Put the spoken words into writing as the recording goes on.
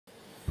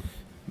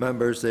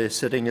Members, the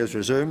sitting is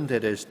resumed.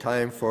 It is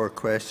time for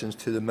questions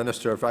to the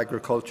Minister of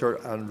Agriculture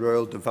and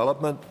Rural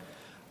Development,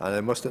 and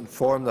I must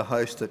inform the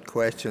House that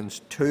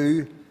questions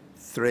 2,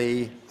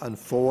 3 and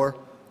 4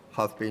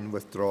 have been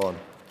withdrawn.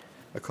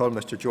 I call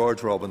Mr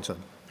George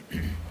Robinson.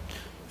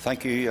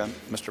 Thank you,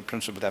 Mr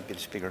Principal Deputy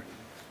Speaker.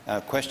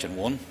 Question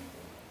 1.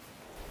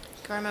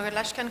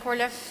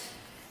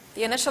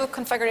 The initial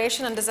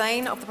configuration and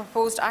design of the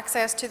proposed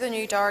access to the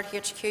new Dard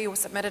HQ was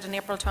submitted in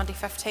April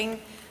 2015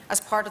 as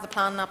part of the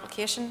planning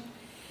application.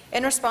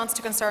 In response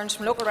to concerns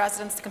from local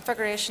residents, the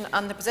configuration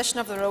and the position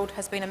of the road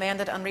has been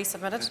amended and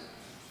resubmitted.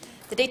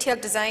 The detailed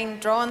design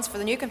drawings for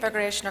the new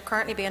configuration are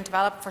currently being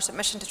developed for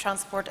submission to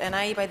Transport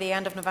NI by the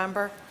end of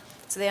November,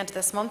 so the end of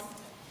this month.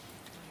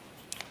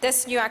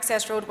 This new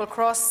access road will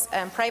cross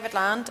private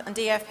land, and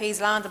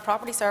DFP's Land and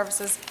Property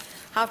Services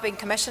have been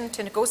commissioned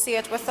to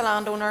negotiate with the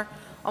landowner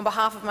on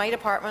behalf of my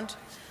department.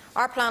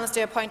 Our plan is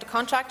to appoint a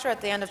contractor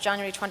at the end of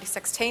January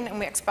 2016, and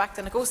we expect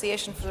the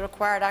negotiation for the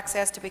required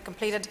access to be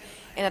completed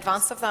in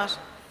advance of that.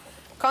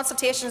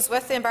 Consultations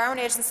with the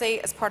Environment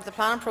Agency as part of the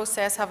planning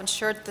process have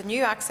ensured that the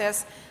new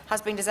access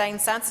has been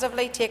designed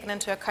sensitively, taking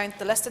into account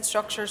the listed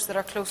structures that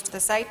are close to the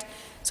site,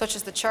 such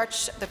as the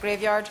church, the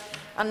graveyard,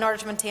 and in order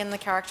to maintain the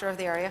character of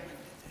the area.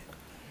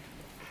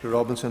 Mr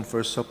Robinson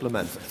for a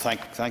supplement.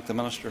 Thank the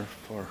Minister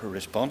for her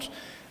response.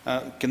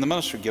 Can the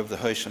Minister give the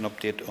House an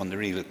update on the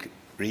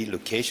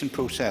relocation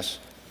process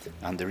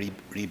and the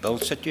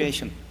rebuild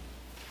situation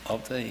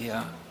of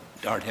the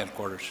Dard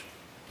headquarters?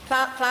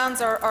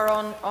 Plans are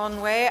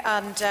on way,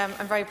 and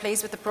I'm very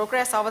pleased with the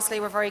progress. Obviously,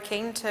 we're very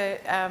keen to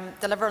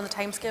deliver on the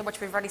timescale which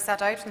we've already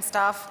set out, and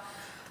staff,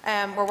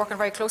 we're working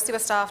very closely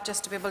with staff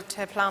just to be able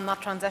to plan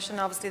that transition.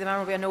 Obviously, the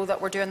member will know that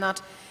we're doing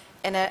that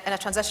in a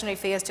transitionary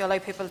phase to allow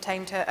people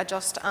time to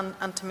adjust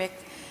and to make,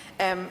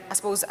 I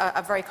suppose,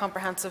 a very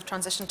comprehensive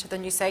transition to the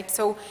new site.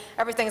 So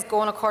everything is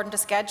going according to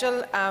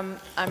schedule. I'm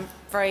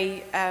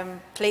very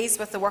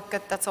pleased with the work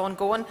that's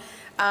ongoing,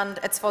 and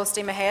it's full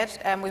steam ahead.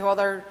 We have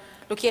other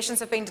locations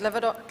have been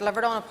delivered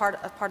on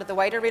as part of the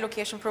wider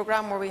relocation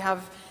programme, where we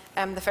have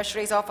the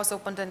Fisheries Office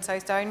opened in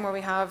South Down, where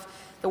we have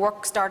the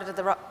work started at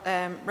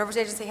the Rivers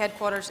Agency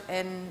headquarters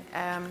in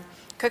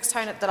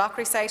Cookstown at the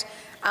Lockery site,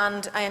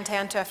 and I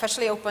intend to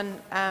officially open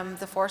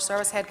the Forest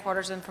Service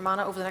headquarters in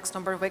Fermanagh over the next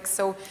number of weeks.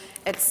 So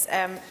it's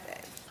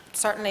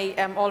certainly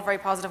all very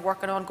positive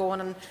work and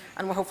ongoing,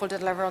 and we're hopeful to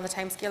deliver on the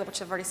timescale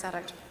which I've already set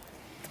out.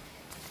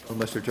 Well,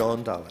 Mr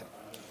John Daly.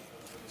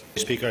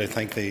 Speaker, I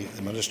thank the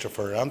Minister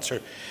for her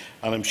answer,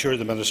 and I'm sure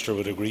the Minister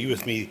would agree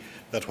with me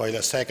that while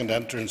a second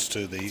entrance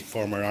to the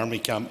former army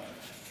camp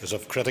is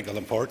of critical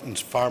importance,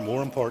 far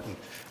more important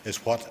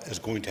is what is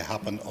going to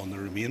happen on the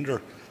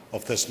remainder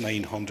of this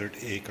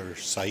 900-acre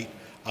site,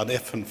 and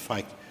if in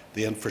fact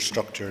the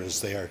infrastructure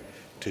is there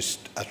to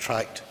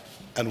attract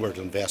inward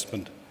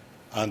investment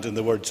and, in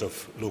the words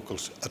of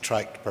locals,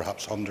 attract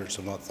perhaps hundreds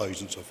if not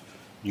thousands of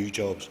new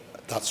jobs.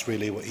 That's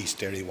really what East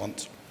Derry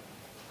wants.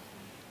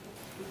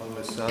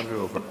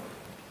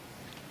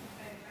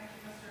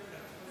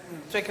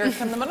 Speaker,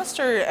 can the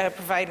Minister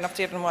provide an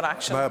update on what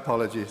action? My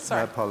apologies.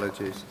 My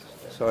apologies.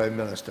 Sorry,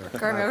 Minister.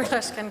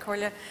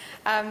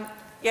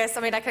 Yes,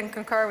 I mean, I can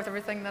concur with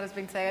everything that has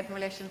been said in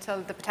relation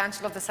to the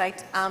potential of the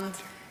site and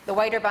the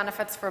wider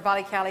benefits for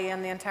Ballykelly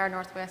and the entire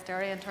North West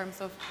area in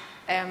terms of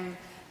I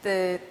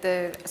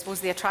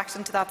suppose the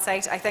attraction to that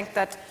site. I think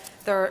that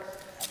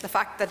the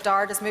fact that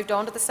Dard has moved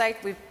on to the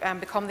site, we've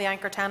become the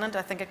anchor tenant.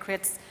 I think it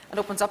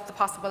opens up the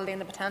possibility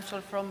and the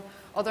potential from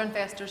other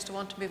investors to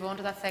want to move on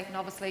to that site, and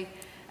obviously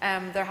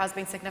there has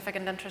been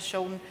significant interest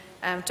shown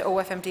to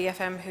OFM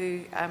DFM,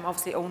 who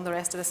obviously own the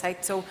rest of the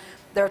site. So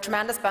there are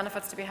tremendous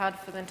benefits to be had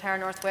for the entire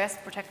North West,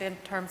 particularly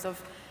in terms of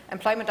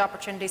employment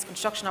opportunities,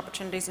 construction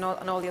opportunities, and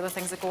all the other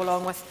things that go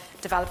along with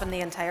developing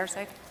the entire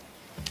site.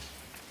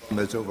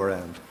 Ms.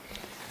 Overend.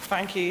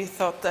 Thank you.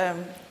 Thought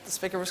the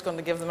Speaker was going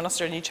to give the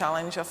Minister a new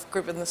challenge of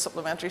grouping the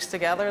supplementaries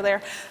together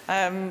there.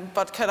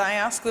 But could I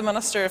ask the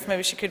Minister if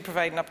maybe she could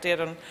provide an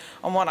update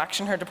on what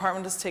action her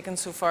department has taken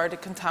so far to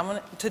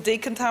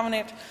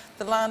decontaminate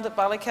the land at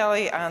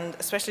Ballykelly, and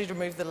especially to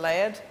remove the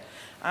lead?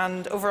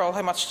 And overall,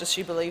 how much does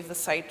she believe the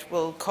site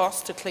will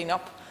cost to clean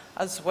up,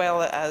 as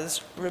well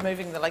as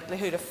removing the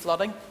likelihood of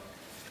flooding?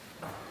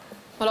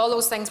 Well, all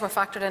those things were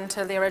factored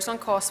into the original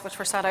costs which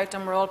were set out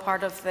and were all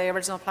part of the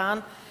original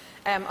plan.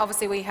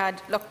 Obviously, we had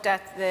looked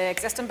at the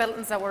existing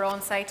buildings that were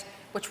on site,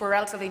 which were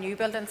relatively new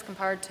buildings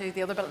compared to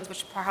the other buildings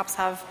which perhaps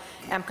have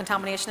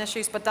contamination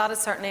issues, but that is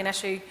certainly an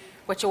issue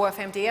which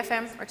OFM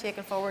DFM are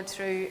taking forward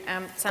through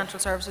Central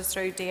Services,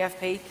 through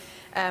DFP.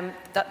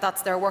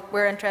 That's their work.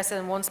 We're interested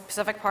in one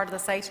specific part of the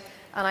site,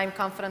 and I'm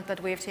confident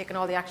that we have taken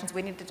all the actions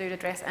we need to do to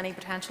address any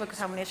potential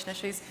contamination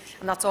issues,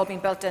 and that's all been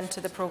built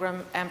into the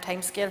programme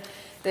timescale.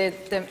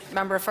 The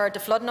member referred to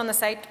flooding on the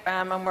site,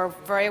 and we're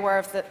very aware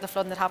of the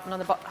flooding that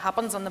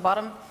happens on the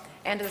bottom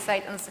end of the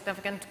site and the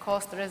significant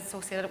cost there is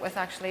associated with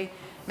actually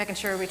making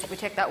sure we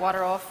take that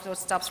water off so it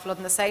stops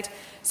flooding the site.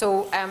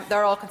 So there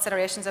are all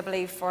considerations, I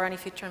believe, for any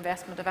future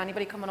investment of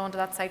anybody coming onto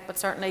that site, but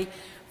certainly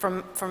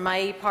from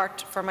my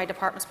part, for my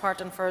department's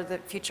part and for the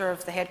future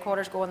of the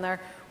headquarters going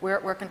there,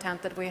 we're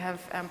content that we have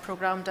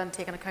programmed and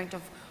taken account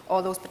of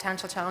all those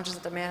potential challenges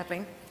that there may have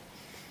been.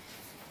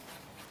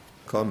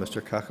 Call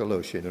Mr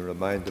Kakaloshin and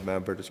remind the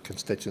member that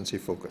constituency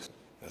focused.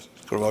 The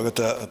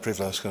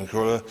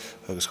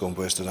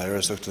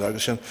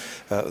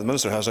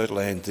Minister has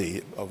outlined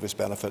the obvious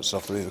benefits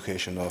of the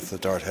relocation of the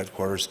Dart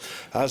headquarters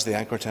as the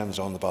anchor tenants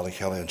on the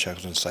Ballykelly and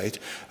Checkleton site.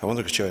 I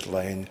wonder could you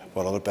outline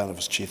what other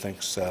benefits she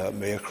thinks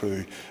may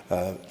accrue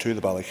to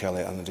the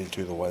Ballykelly and indeed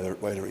to the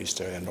wider east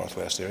area and north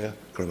west area?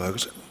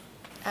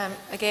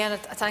 Again, I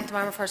thank the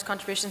member for his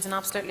contributions and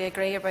absolutely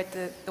agree about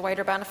the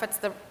wider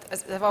benefits.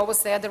 As I've always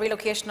said, the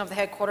relocation of the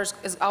headquarters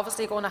is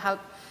obviously going to help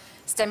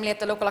stimulate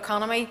the local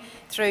economy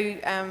through,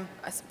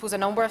 I suppose, a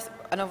number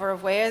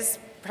of ways,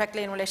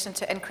 particularly in relation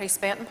to increased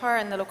spending power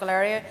in the local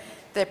area.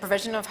 The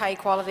provision of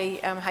high-quality,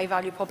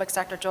 high-value public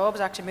sector jobs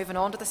actually moving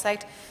on to the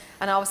site,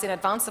 and obviously in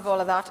advance of all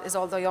of that is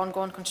all the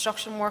ongoing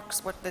construction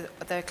works with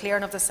the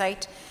clearing of the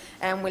site.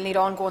 We'll need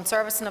ongoing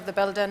servicing of the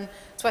building.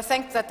 So I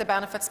think that the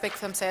benefits speak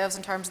for themselves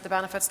in terms of the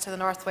benefits to the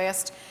North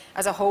West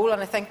as a whole,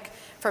 and I think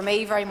for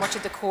me very much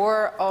at the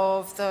core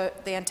of the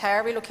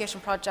entire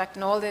relocation project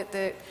and all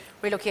the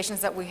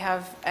relocations that we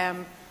have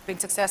been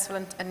successful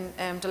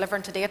in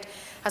delivering to date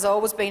has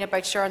always been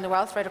about sharing the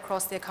wealth right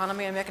across the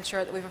economy and making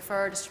sure that we have a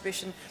fair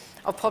distribution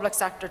of public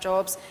sector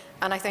jobs,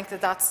 and I think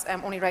that that's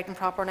only right and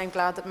proper, and I'm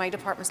glad that my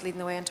department is leading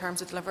the way in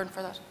terms of delivering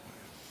for that.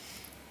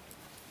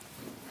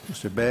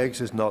 Mr Beggs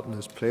is not in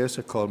his place.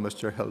 I call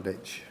Mr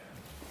Hilditch.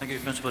 Thank you,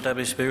 Principal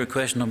Deputy Speaker.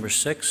 Question number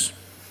 6.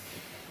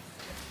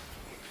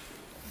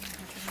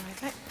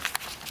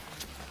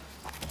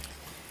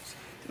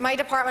 My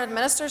department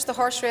administers the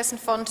horse racing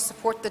fund to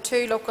support the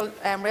 2 local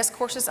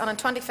racecourses, and in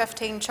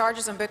 2015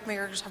 charges and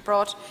bookmakers have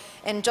brought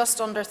in just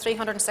under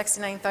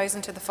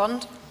 $369,000 to the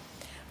fund.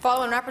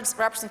 Following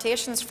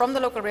representations from the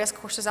local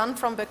racecourses and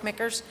from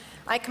bookmakers,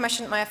 I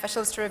commissioned my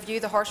officials to review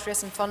the horse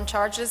racing fund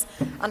charges,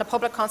 and a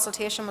public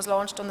consultation was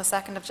launched on the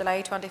 2nd of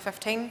July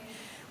 2015.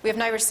 We have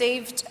now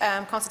received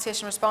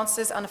consultation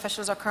responses, and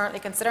officials are currently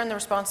considering the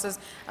responses,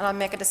 and I'll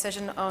make a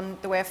decision on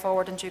the way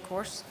forward in due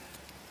course.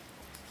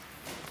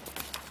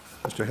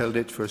 Mr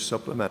Hilditch for a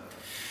supplement.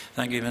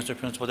 Thank you, Mr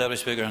Principal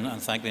Deputy Speaker,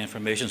 and thank the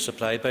information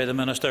supplied by the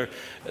Minister.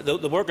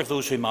 The work of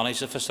those who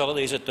manage the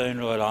facilities at Down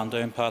Royal and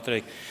Down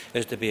Patrick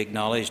is to be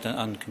acknowledged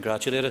and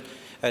congratulated.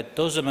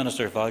 Does the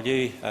Minister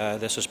value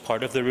this as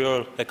part of the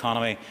rural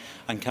economy,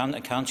 and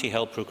can she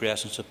help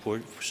progress and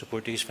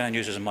support these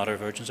venues as a matter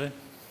of urgency?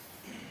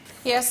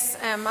 Yes,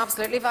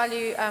 absolutely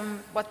value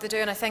what they do,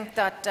 and I think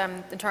that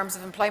in terms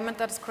of employment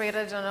that is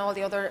created and all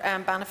the other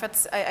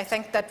benefits, I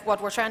think that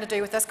what we're trying to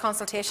do with this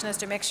consultation is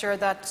to make sure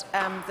that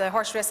the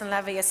horse racing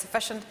levy is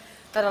sufficient,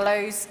 that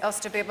allows us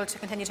to be able to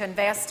continue to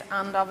invest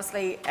and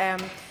obviously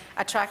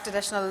attract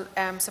additional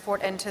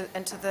support into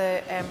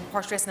the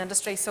horse racing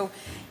industry. So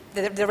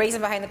the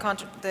reason behind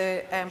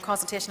the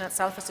consultation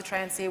itself is to try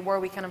and see where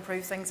we can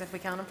improve things, if we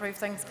can improve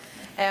things.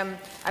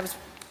 I was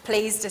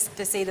pleased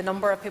to see the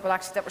number of people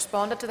actually that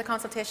responded to the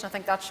consultation. I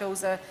think that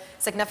shows a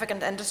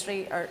significant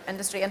industry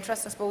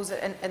interest, I suppose,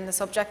 in the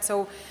subject.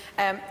 So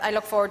I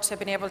look forward to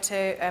being able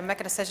to make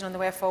a decision on the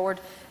way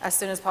forward as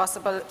soon as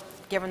possible,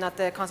 given that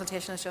the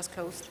consultation is just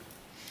closed.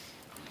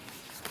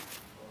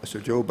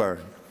 Mr Joe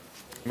Byrne.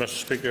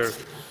 Mr Speaker,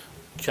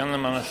 can the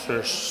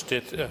Minister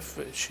state if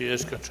she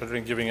is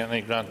considering giving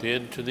any grant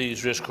aid to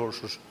these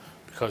racecourses,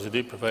 because they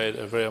do provide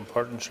a very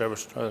important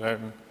service to Northern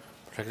Ireland,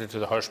 particularly to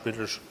the horse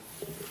breeders?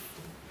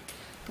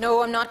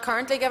 No, I'm not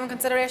currently giving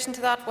consideration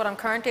to that. What I'm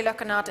currently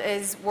looking at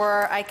is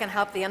where I can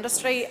help the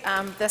industry.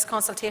 This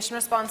consultation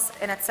response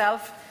in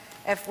itself,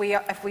 if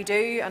we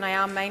do, and I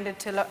am minded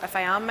to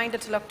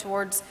look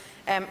towards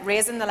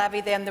raising the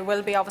levy, then there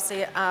will be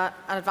obviously an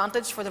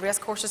advantage for the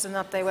racecourses in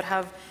that they would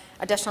have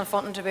additional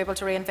funding to be able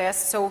to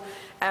reinvest. So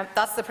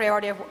that's the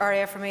priority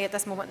area for me at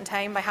this moment in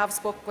time. I have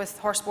spoke with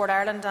Horse Sport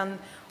Ireland and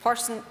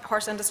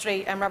horse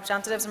industry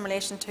representatives in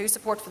relation to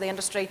support for the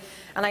industry,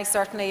 and I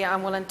certainly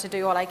am willing to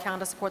do all I can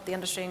to support the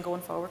industry in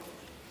going forward.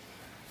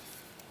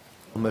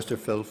 Mr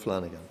Phil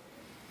Flanagan.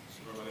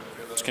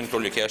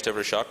 Control your cast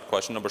every shot.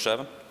 Question number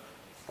 7.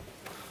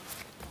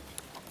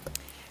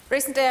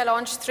 Recently I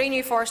launched 3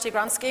 new forestry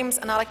grant schemes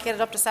and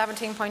allocated up to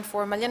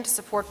 $17.4 million to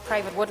support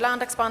private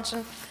woodland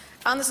expansion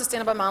and the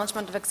sustainable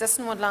management of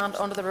existing woodland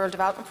under the Rural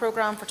Development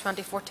Programme for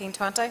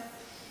 2014-20.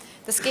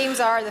 The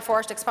schemes are the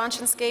Forest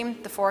Expansion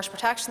Scheme, the Forest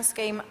Protection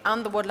Scheme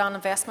and the Woodland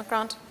Investment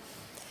Grant.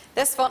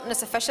 This funding is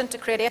sufficient to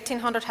create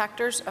 1,800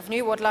 hectares of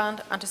new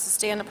woodland and to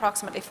sustain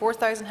approximately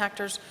 4,000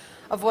 hectares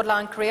of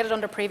woodland created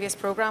under previous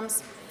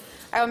programmes.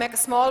 It will make a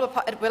small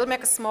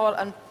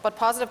but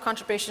positive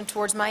contribution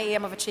towards my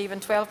aim of achieving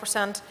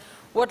 12%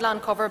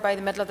 woodland cover by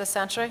the middle of this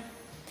century.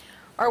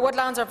 Our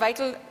woodlands are a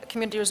vital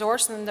community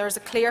resource, and there is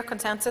a clear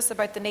consensus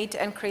about the need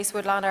to increase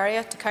woodland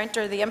area to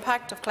counter the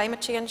impact of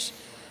climate change,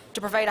 to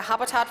provide a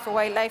habitat for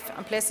wildlife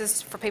and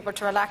places for people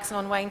to relax and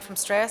unwind from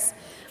stress,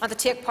 and to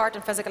take part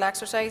in physical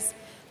exercise.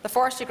 The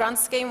Forestry Grant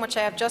Scheme, which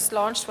I have just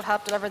launched, will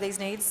help deliver these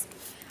needs.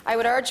 I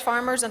would urge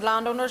farmers and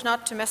landowners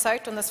not to miss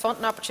out on this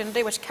funding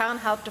opportunity, which can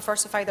help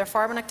diversify their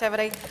farming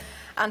activity,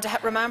 and to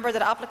remember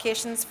that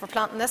applications for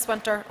planting this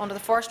winter under the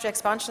Forestry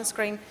Expansion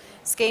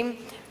Scheme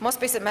must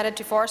be submitted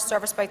to Forest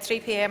Service by 3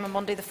 p.m. on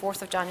Monday the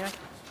 4th of January.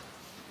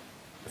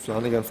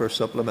 Flanagan for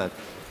supplement.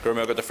 I thank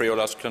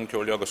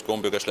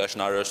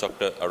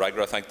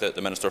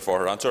the Minister for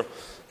her answer.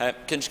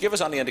 Can she give us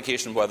any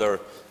indication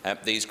whether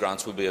these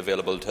grants will be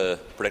available to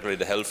particularly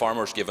the hill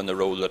farmers, given the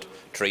role that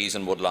trees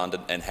and woodland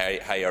in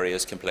high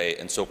areas can play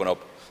in soaking up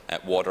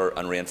water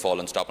and rainfall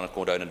and stopping it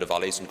going down into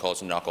valleys and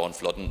causing knock-on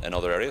flooding in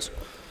other areas?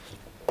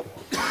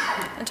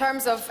 In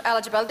terms of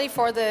eligibility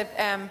for the,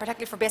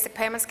 particularly for basic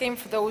payment scheme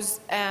for those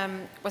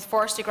with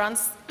forestry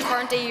grants,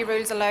 current EU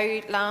rules allow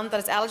land that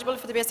is eligible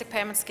for the basic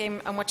payment scheme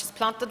and which is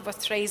planted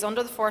with trees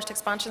under the forest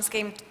expansion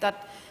scheme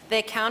that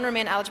they can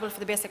remain eligible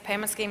for the basic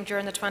payment scheme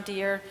during the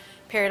 20-year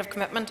period of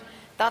commitment.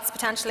 That's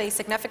potentially a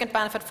significant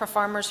benefit for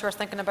farmers who are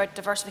thinking about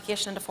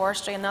diversification into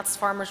forestry, and that's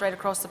farmers right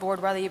across the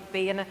board, whether you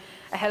be in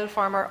a hill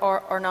farmer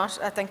or not.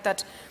 I think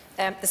that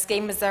the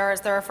scheme is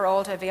there for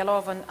all to avail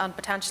of, and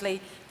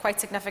potentially quite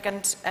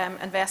significant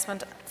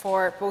investment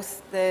for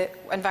both the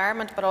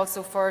environment but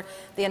also for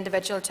the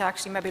individual to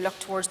actually maybe look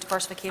towards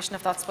diversification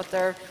if that's what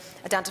they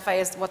identify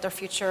as what their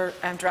future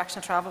direction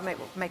of travel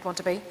might want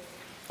to be.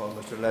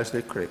 Mr.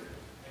 Leslie Craig.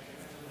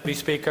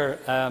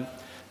 Speaker,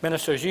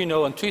 Minister, as you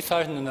know, in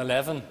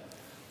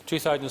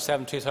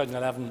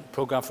 2007-2011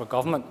 programme for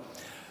government,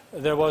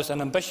 there was an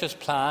ambitious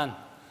plan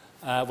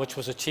which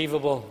was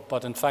achievable,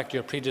 but in fact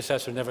your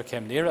predecessor never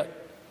came near it.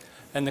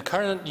 In the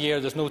current year,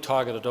 there is no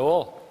target at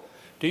all.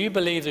 Do you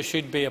believe there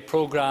should be a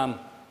programme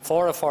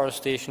for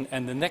afforestation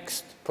in the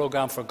next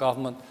programme for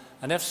government,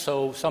 and if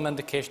so, some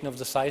indication of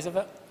the size of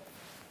it?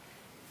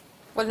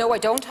 Well, no, I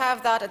don't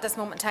have that at this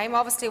moment in time.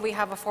 Obviously, we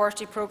have a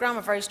forestry programme,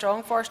 a very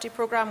strong forestry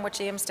programme, which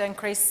aims to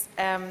increase,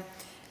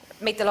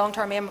 meet the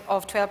long-term aim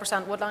of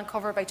 12% woodland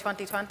cover by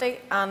 2020,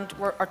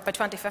 or by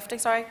 2050,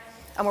 sorry,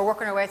 and we're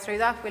working our way through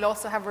that. We'll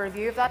also have a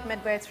review of that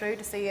midway through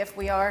to see if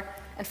we are,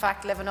 in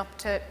fact, living up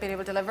to being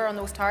able to deliver on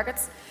those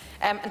targets.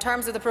 In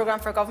terms of the programme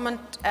for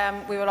government,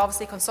 we will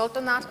obviously consult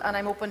on that, and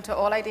I'm open to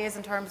all ideas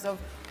in terms of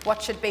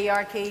what should be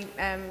our key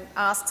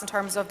asks in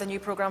terms of the new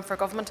programme for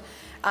government,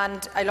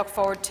 and I look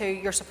forward to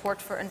your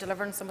support in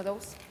delivering some of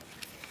those.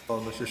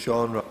 Mr.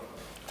 Sean.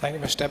 Thank you,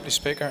 Mr. Deputy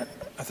Speaker.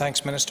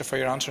 Thanks, Minister, for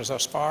your answers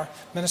thus far.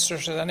 Minister,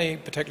 is there any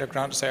particular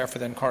grants there for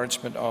the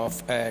encouragement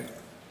of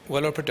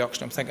willow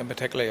production? I'm thinking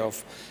particularly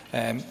of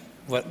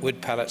wood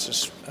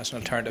pellets as an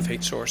alternative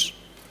heat source.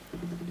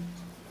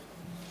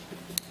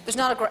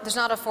 There's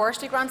not a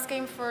forestry grant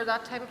scheme for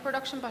that type of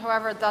production, but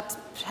however, that's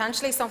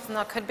potentially something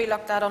that could be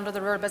looked at under the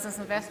Rural Business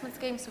Investment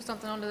Scheme, so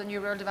something under the new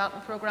Rural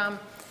Development Programme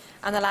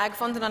and the LAG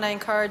funding. And I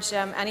encourage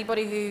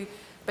anybody who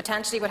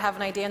potentially would have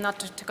an idea on that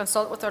to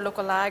consult with their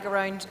local LAG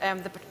around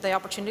the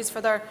opportunities for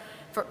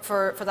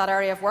that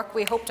area of work.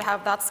 We hope to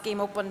have that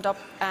scheme opened up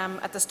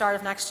at the start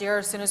of next year,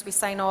 as soon as we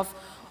sign off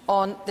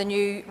on the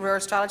new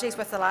rural strategies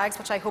with the LAGs,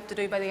 which I hope to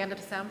do by the end of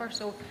December.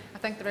 So I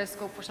think there is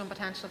scope for some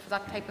potential for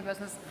that type of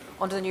business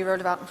under the new Rural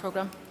Development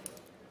Programme.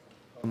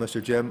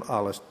 Mr. Jim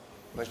Allister.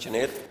 Question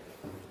 8.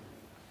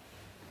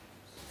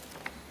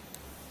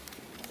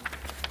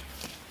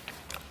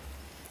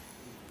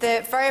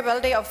 The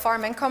variability of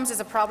farm incomes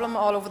is a problem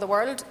all over the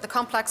world. The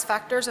complex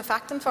factors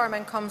affecting farm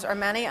incomes are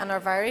many and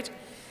are varied.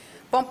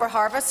 Bumper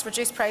harvests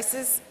reduce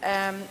prices,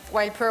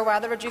 while poor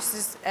weather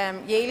reduces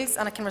yields,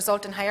 and it can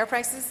result in higher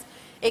prices.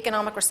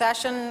 Economic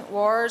recession,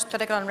 wars,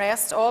 political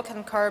unrest all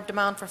can curb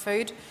demand for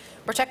food,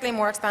 particularly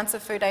more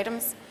expensive food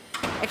items.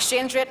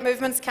 Exchange rate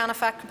movements can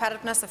affect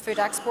competitiveness of food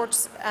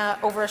exports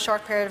over a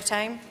short period of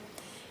time.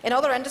 In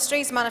other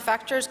industries,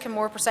 manufacturers can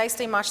more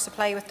precisely match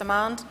supply with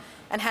demand,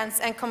 and hence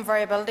income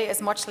variability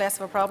is much less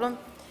of a problem.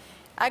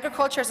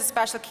 Agriculture is a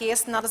special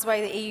case, and that is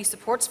why the EU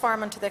supports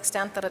farming to the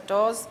extent that it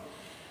does.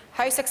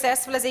 How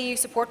successful is EU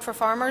support for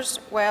farmers?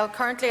 Well,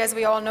 currently, as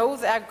we all know,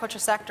 the agriculture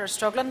sector is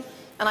struggling,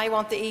 and I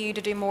want the EU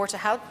to do more to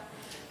help.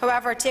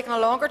 However, taking a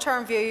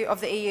longer-term view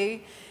of the EU,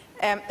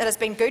 it has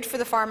been good for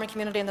the farming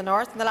community in the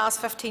north. In the last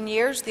 15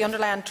 years, the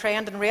underlying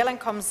trend in real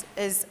incomes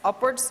is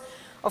upwards.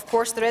 Of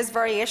course, there is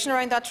variation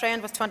around that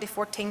trend, with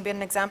 2014 being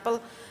an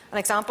example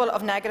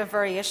of negative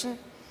variation.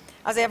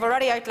 As I have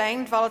already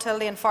outlined,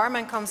 volatility in farm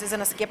incomes is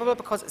inescapable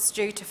because it is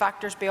due to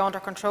factors beyond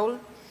our control.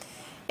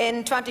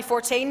 In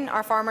 2014,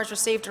 our farmers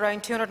received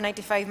around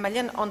 $295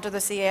 million under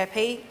the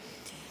CAP.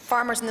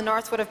 Farmers in the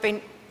north would have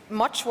been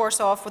much worse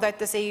off without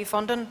this EU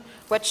funding,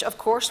 which of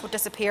course would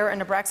disappear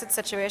in a Brexit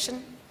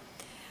situation.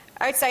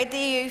 Outside the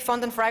EU,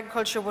 funding for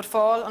agriculture would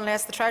fall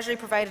unless the Treasury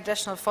provided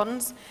additional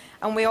funds,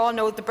 and we all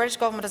know that the British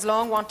Government has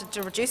long wanted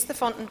to reduce the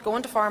funding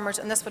going to farmers,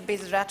 and this would be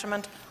to the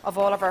detriment of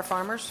all of our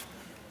farmers.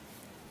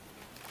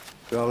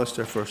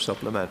 Allister for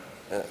supplement.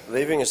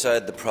 Leaving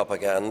aside the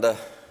propaganda,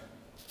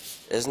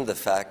 isn't the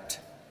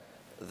fact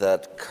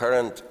that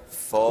current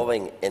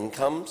falling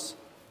incomes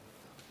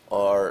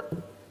are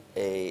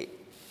a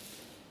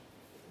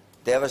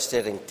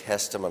devastating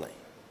testimony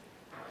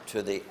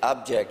to the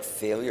abject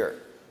failure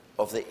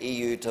of the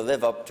EU to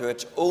live up to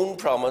its own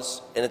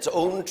promise in its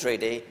own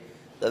treaty,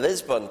 the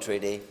Lisbon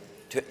Treaty,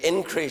 to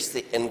increase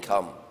the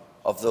income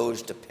of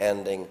those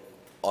depending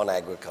on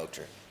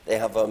agriculture? They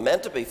have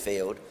lamentably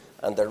failed,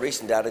 and their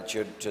recent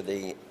attitude to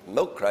the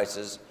milk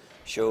crisis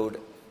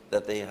showed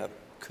that they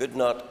could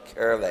not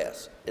care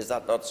less. Is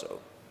that not so?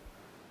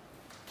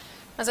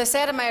 As I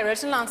said in my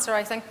original answer,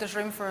 I think there's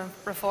room for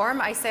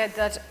reform. I said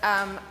that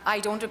I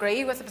don't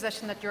agree with the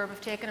position that Europe have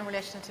taken in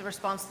relation to the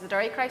response to the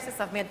dairy crisis.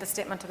 I've made the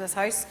statement to this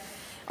House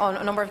on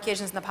a number of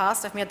occasions in the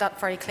past. I've made that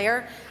very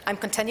clear. I'm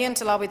continuing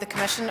to lobby the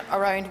Commission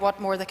around what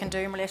more they can do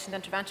in relation to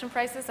intervention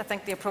prices. I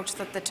think the approach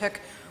that they took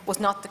was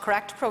not the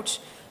correct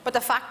approach. But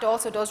the fact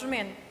also does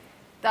remain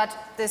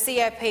that the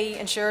CAP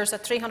ensures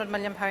that £300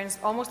 million,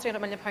 almost £300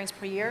 million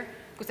per year,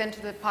 goes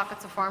into the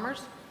pockets of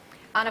farmers.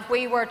 And if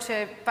we were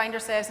to find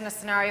ourselves in a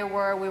scenario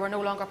where we were no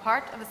longer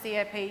part of the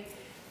CAP,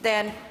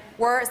 then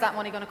where is that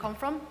money going to come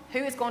from? Who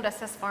is going to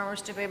assist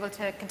farmers to be able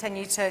to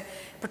continue to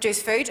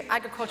produce food?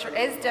 Agriculture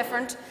is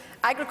different.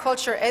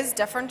 Agriculture is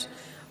different.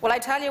 Well, I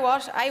tell you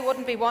what, I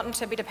wouldn't be wanting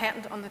to be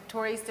dependent on the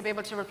Tories to be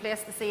able to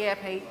replace the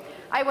CAP.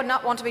 I would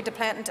not want to be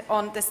dependent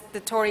on the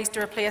Tories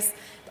to replace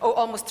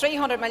almost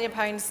 £300 million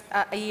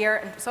a year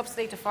in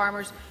subsidy to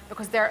farmers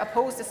because they're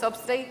opposed to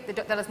subsidy.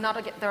 That is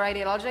not their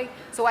ideology.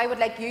 So I would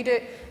like you to,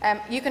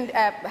 you can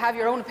have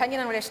your own opinion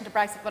in relation to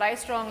Brexit, but I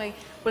strongly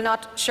will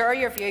not share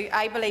your view.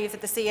 I believe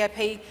that the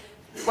CAP,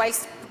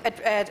 whilst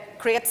it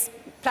creates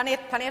plenty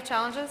of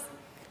challenges,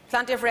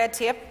 plenty of red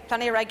tape,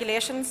 plenty of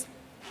regulations,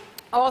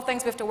 all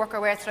things we have to work our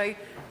way through,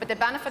 but the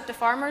benefit to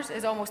farmers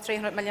is almost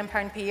 £300 million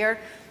per year.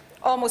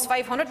 Almost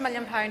 £500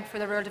 million for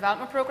the Rural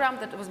Development Programme,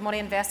 that was money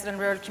invested in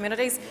rural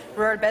communities,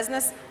 rural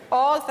business,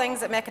 all things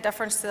that make a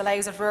difference to the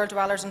lives of rural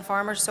dwellers and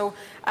farmers. So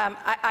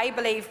I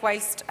believe,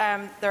 whilst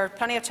there are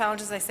plenty of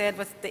challenges, as I said,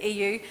 with the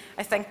EU,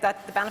 I think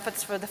that the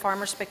benefits for the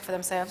farmers speak for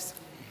themselves.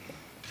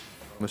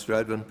 Mr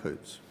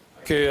Edwin-Poots.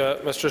 Thank you,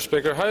 Mr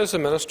Speaker. How is the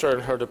Minister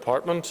and her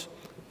department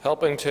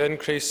helping to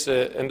increase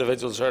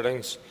individuals'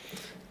 earnings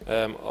who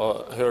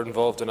are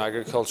involved in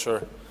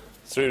agriculture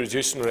through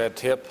reducing red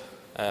tape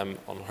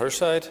on her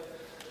side,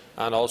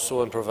 and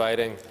also in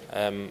providing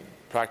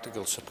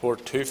practical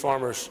support to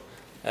farmers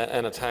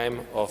in a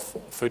time of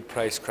food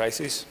price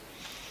crises?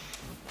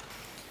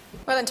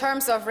 Well, in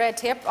terms of red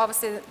tape,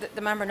 obviously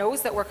the member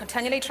knows that we're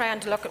continually trying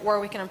to look at where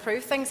we can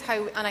improve things,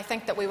 and I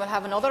think that we will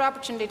have another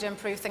opportunity to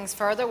improve things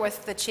further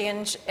with the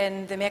change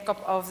in the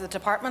makeup of the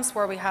departments,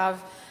 where we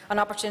have an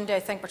opportunity, I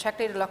think,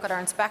 particularly to look at our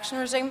inspection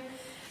regime.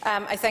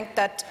 I think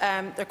that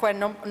there are quite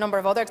a number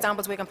of other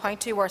examples we can point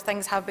to where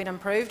things have been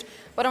improved.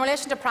 But in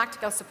relation to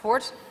practical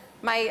support,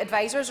 my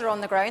advisers are on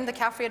the ground. The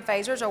CAFRE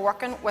advisers are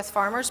working with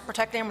farmers,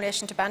 particularly in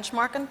relation to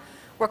benchmarking.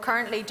 We're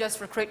currently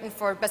just recruiting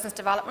for business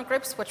development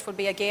groups, which would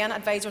be, again,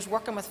 advisers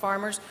working with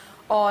farmers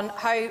on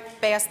how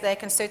best they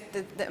can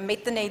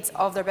meet the needs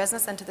of their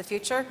business into the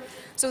future.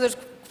 So there's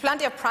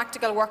plenty of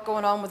practical work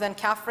going on within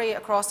CAFRE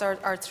across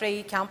our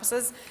 3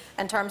 campuses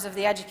in terms of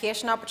the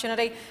education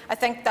opportunity. I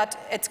think that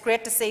it's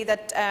great to see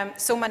that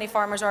so many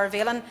farmers are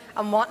availing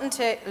and wanting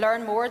to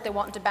learn more. They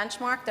want to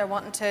benchmark, they're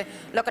wanting to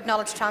look at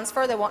knowledge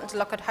transfer, they're wanting to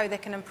look at how they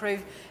can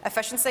improve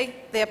efficiency.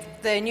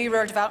 The new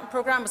Rural Development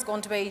Programme is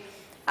going to be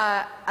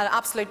an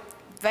absolute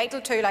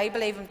vital tool, I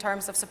believe, in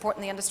terms of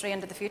supporting the industry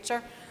into the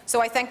future.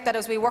 So I think that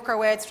as we work our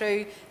way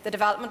through the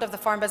development of the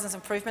Farm Business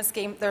Improvement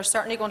Scheme, there are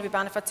certainly going to be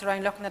benefits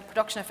around looking at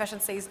production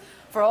efficiencies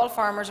for all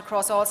farmers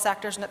across all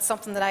sectors, and it's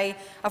something that I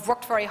have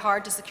worked very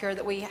hard to secure,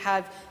 that we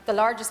have the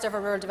largest ever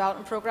rural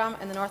development programme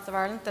in the north of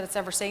Ireland that it's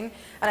ever seen.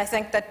 And I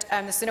think that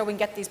the sooner we can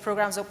get these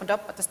programmes opened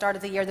up at the start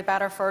of the year, the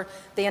better for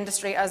the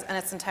industry in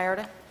its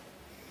entirety.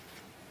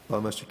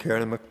 Well, Mr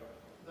Kiernan.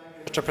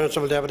 Mr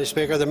Principal Deputy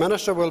Speaker, the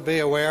Minister will be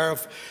aware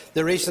of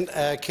the recent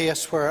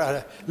case where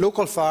a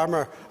local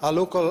farmer, a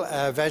local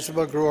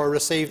vegetable grower,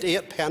 received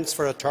 8 pence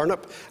for a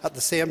turnip. At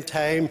the same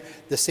time,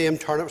 the same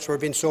turnips were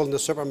being sold in the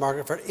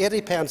supermarket for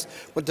 80 pence.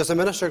 Well, does the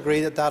Minister agree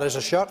that that is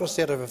a shocking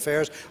state of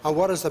affairs? And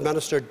what is the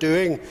Minister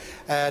doing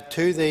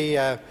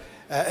to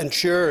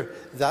ensure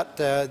that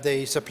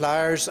the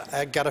suppliers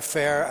get a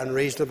fair and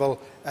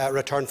reasonable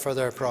return for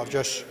their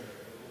produce?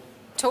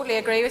 Totally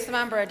agree with the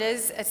member.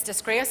 It's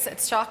disgrace,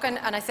 it's shocking,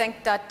 and I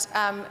think that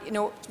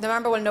the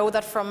member will know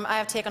that from I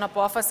have taken up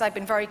office, I've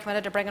been very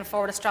committed to bringing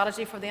forward a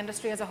strategy for the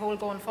industry as a whole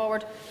going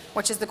forward,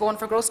 which is the Going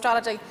for Growth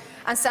strategy.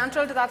 And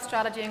central to that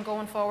strategy and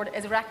going forward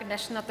is a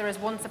recognition that there is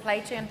one supply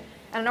chain.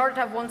 And in order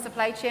to have one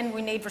supply chain,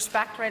 we need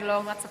respect right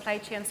along that supply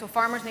chain. So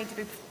farmers need to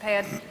be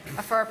paid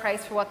a fair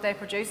price for what they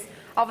produce.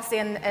 Obviously,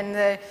 in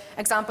the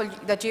example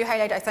that you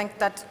highlight, I think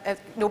that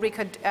nobody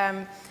could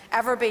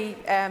ever be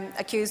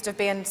accused of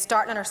being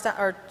startling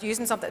or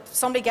using something.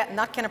 Somebody getting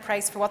that kind of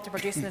price for what they're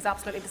producing is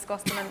absolutely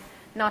disgusting and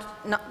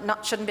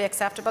shouldn't be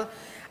acceptable.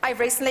 I've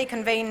recently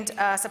convened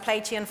a supply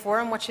chain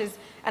forum, which is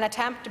an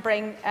attempt to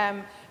bring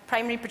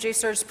primary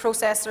producers,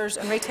 processors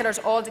and retailers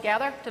all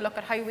together to look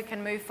at how we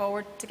can move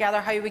forward together,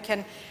 how we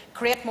can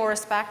create more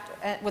respect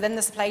within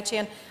the supply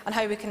chain and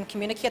how we can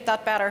communicate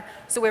that better.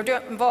 So we're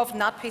involved in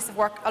that piece of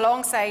work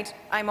alongside,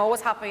 I'm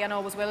always happy and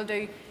always will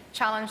do,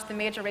 challenge the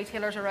major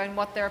retailers around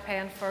what they're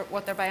paying for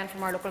what they're buying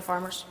from our local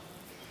farmers.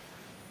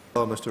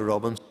 Mr.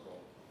 Robbins.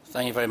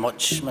 Thank you very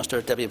much,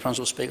 Mr. Deputy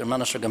Principal Speaker.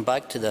 Minister, going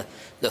back to the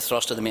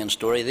thrust of the main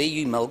story, the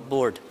EU Milk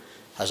Board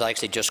has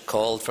actually just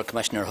called for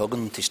Commissioner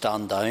Hogan to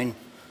stand down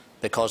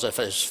because of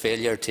his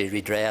failure to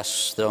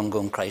redress the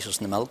ongoing crisis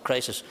in the milk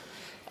crisis.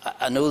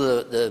 I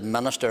know the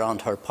Minister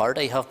and her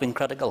party have been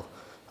critical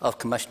of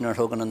Commissioner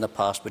Hogan in the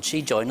past. Would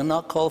she join in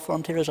that call for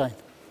him to resign?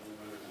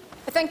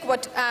 I think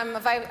what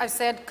I've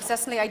said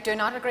consistently, I do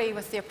not agree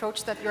with the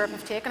approach that Europe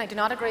have taken. I do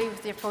not agree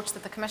with the approach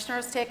that the Commissioner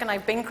has taken.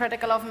 I've been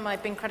critical of him.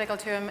 I've been critical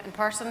to him in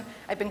person.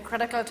 I've been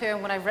critical to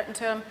him when I've written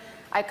to him.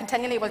 I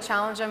continually will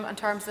challenge him in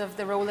terms of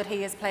the role that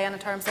he is playing in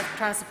terms of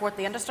trying to support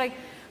the industry.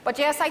 But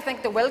yes, I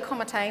think there will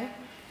come a time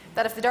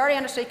that if the dairy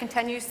industry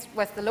continues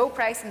with the low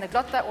price and the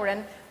glut that we're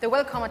in, there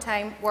will come a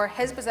time where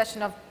his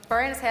position of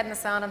burying his head in the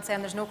sand and saying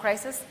there's no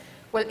crisis,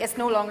 well, it's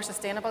no longer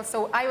sustainable.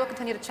 So I will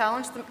continue to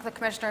challenge the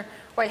Commissioner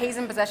while he's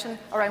in position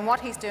around what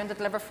he's doing to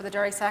deliver for the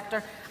dairy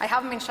sector. I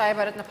haven't been shy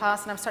about it in the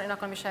past, and I'm certainly not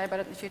going to be shy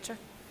about it in the future.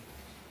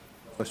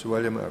 Mr.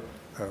 William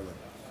Irwin.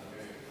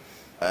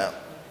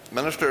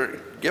 Minister,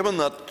 given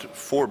that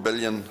 £4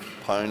 billion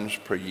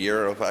per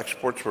year of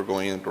exports were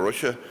going into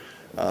Russia,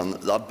 and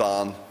that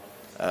ban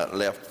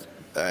left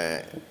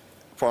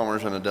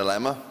farmers in a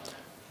dilemma,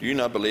 do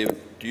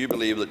you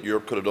believe that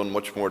Europe could have done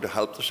much more to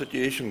help the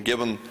situation,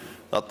 given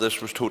that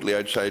this was totally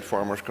outside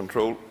farmers'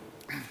 control?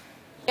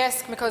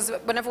 Yes, because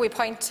whenever we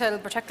point to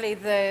particularly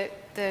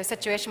the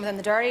situation within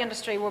the dairy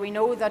industry, where we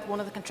know that one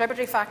of the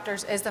contributory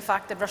factors is the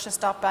fact that Russia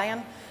stopped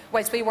buying.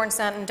 Whilst we weren't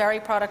sending dairy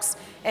products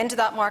into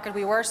that market,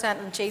 we were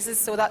sending cheeses,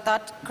 so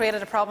that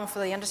created a problem for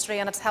the industry,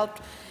 and it's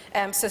helped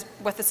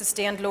with the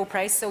sustained low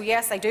price. So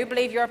yes, I do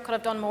believe Europe could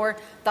have done more.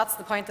 That's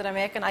the point that I'm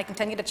making. I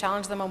continue to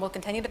challenge them and will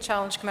continue to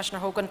challenge Commissioner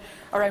Hogan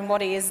around what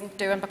he isn't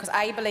doing, because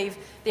I believe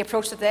the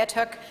approach that they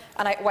took,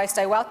 and whilst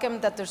I welcome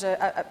that there's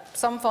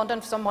some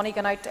funding, some money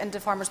going out into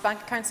farmers'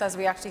 bank accounts as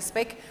we actually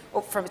speak,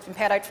 it's been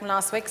paid out from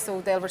last week, so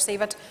they'll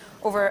receive it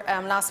over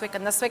last week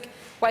and this week.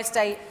 Whilst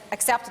I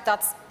accept that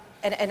that's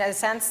in a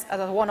sense, as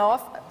a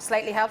one-off,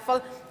 slightly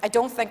helpful, I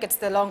don't think it's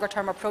the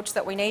longer-term approach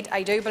that we need.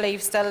 I do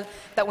believe still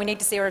that we need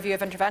to see a review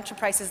of intervention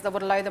prices that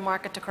would allow the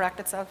market to correct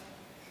itself.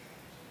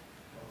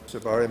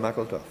 Mr. Barry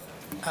McElduff.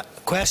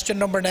 Question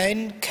number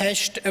 9,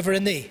 Keist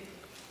Iverindi.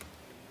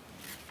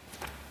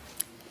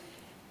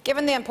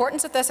 Given the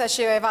importance of this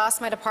issue, I have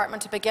asked my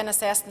department to begin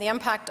assessing the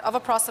impact of a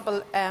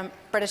possible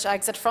British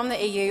exit from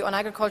the EU on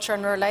agriculture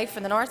and rural life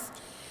in the north.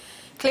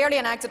 Clearly,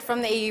 an exit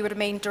from the EU would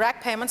mean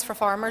direct payments for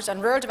farmers,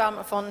 and rural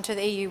development funding to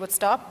the EU would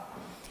stop,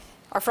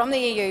 or from the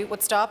EU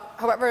would stop.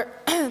 However,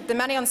 the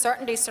many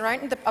uncertainties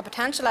surrounding a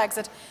potential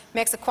exit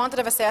makes a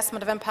quantitative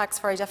assessment of impacts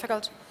very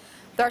difficult.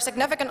 There are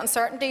significant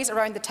uncertainties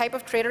around the type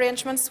of trade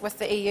arrangements with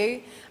the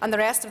EU and the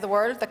rest of the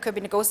world that could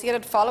be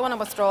negotiated following a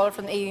withdrawal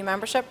from the EU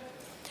membership.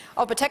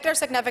 Of particular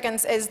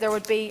significance is whether there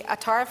would be a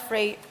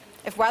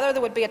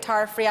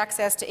tariff-free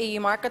access to EU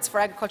markets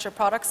for agricultural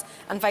products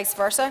and vice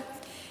versa.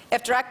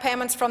 If direct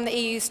payments from the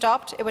EU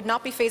stopped, it would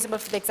not be feasible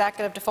for the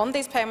Executive to fund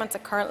these payments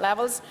at current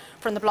levels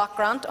from the block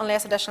grant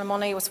unless additional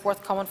money was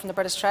forthcoming from the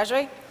British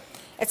Treasury.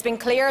 It's been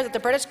clear that the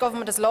British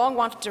Government has long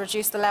wanted to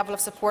reduce the level of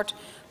support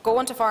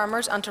going to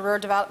farmers and to rural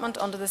development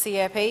under the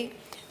CAP.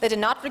 They do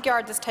not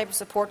regard this type of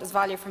support as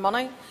value for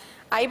money.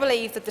 I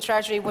believe that the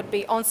Treasury would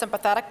be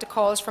unsympathetic to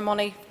calls for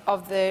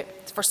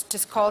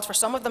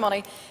some of the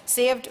money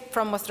saved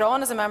from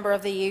withdrawing as a member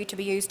of the EU to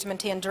be used to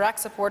maintain direct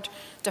support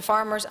to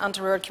farmers and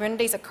to rural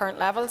communities at current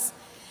levels.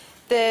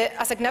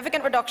 A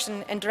significant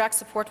reduction in direct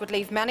support would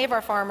leave many of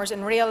our farmers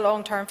in real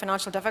long-term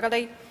financial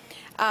difficulty.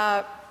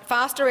 A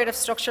faster rate of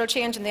structural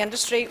change in the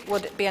industry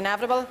would be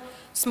inevitable.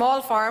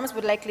 Small farms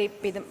would likely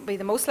be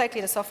the most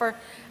likely to suffer,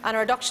 and a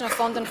reduction of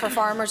funding for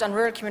farmers and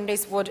rural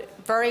communities would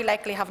very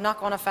likely have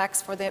knock-on effects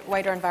for the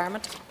wider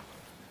environment.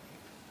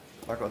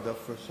 Can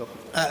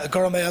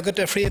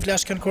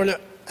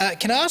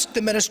I ask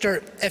the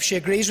Minister if she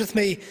agrees with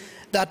me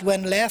that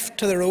when left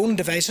to their own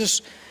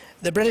devices,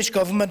 the British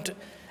Government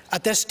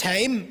at this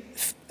time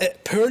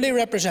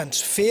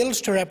fails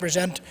to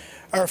represent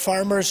our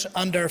farmers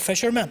and our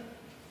fishermen?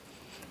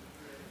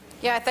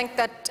 Yeah, I think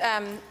that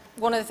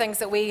one of the things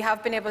that we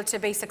have been able to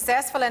be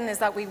successful in is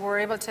that we were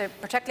able to,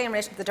 particularly in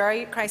relation to the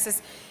dairy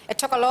crisis, it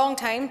took a long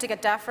time to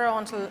get DEFRA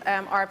onto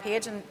our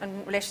page in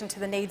relation to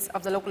the needs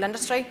of the local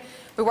industry.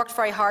 We worked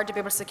very hard to be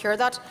able to secure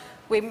that.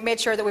 we made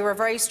sure that we were a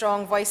very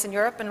strong voice in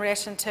Europe in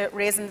relation to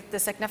raising the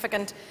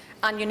significant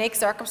and unique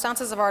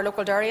circumstances of our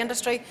local dairy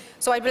industry.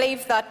 So I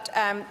believe that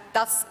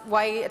that's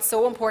why it's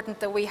so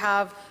important that we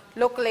have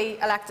locally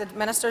elected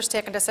ministers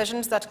taking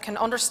decisions that can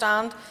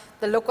understand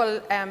the local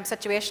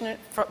situation,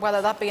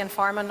 whether that be in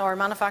farming or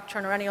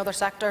manufacturing or any other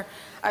sector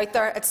out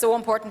there. It's so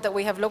important that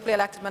we have locally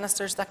elected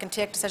ministers that can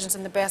take decisions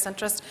in the best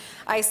interest.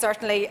 I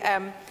certainly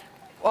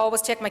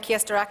always take my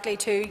case directly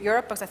to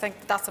Europe, because I think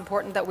that's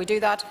important that we do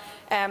that.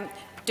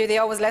 Do they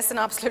always listen?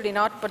 Absolutely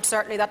not, but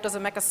certainly that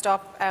doesn't make us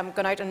stop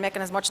going out and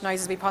making as much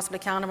noise as we possibly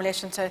can in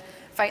relation to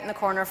fighting the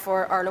corner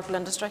for our local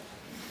industry.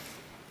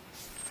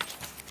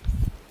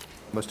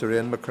 Mr.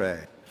 Ian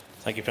McCrae.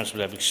 Thank you,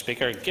 Principal Deputy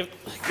Speaker.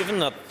 Given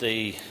that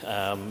the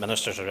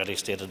Minister's already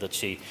stated that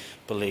she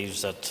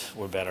believes that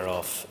we're better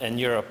off in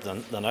Europe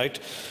than out,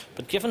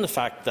 but given the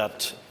fact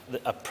that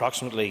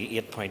approximately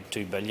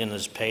 $8.2 billion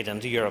is paid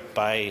into Europe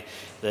by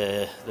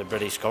the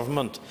British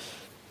government,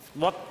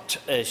 what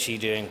is she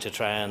doing to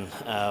try and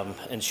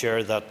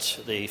ensure that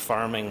the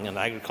farming and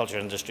agriculture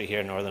industry here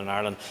in Northern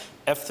Ireland,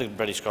 if the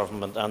British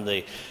government and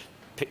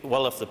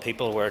if the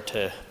people were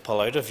to pull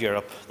out of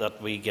Europe,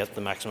 that we get the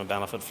maximum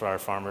benefit for our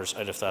farmers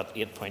out of that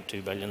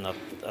 $8.2 billion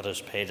that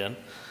is paid in?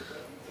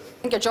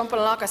 I think you're jumping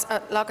a lot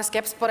of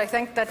skips, but I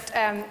think that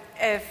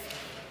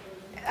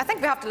I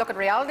think we have to look at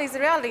realities. The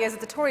reality is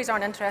that the Tories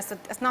aren't interested.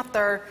 It's not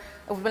their.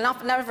 It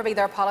will never be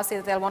their policy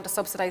that they'll want to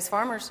subsidise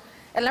farmers.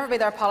 It'll never be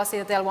their policy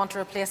that they'll want to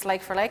replace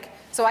like for like.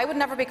 So I would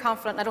never be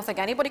confident, and I don't think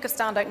anybody could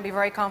stand out and be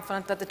very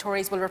confident that the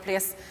Tories will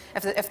replace,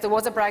 if there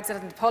was a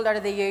Brexit and pulled out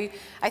of the EU,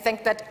 I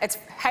think that it's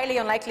highly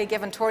unlikely,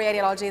 given Tory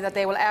ideology, that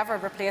they will ever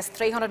replace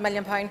 £300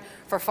 million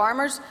for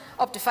farmers,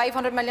 up to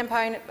 £500 million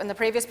in the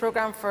previous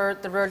programme for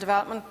the rural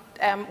development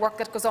work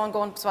that goes on,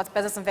 so that's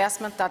business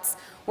investment, that's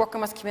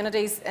working with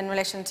communities in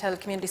relation to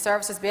community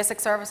services,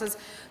 basic services.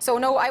 So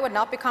no, I would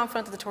not be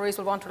confident that the Tories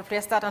will want to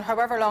replace that, and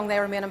however long they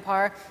remain in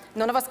power,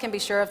 none of us can be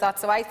sure of that.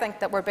 So I think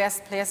that we're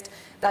best placed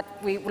that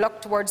we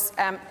look towards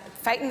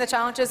fighting the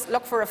challenges,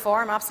 look for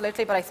reform,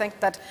 absolutely, but I think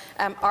that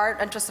our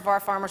interests of our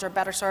farmers are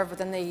better served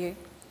within the EU.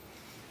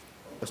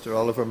 Mr.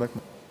 Oliver McMahon.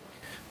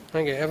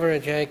 Thank you.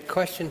 Everett,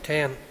 question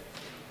 10.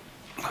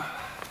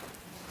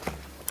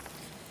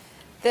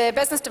 The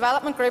Business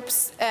Development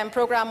Group's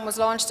programme was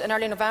launched in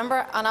early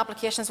November, and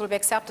applications will be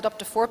accepted up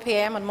to 4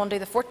 p.m. on Monday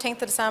the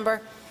 14th of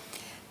December.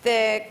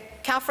 The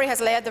CAFRE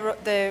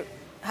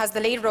has the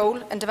lead role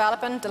in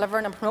developing,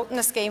 delivering and promoting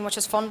the scheme, which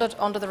is funded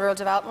under the Rural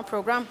Development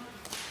Programme.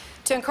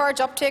 To encourage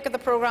uptake of the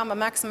programme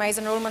and maximise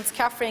enrolments,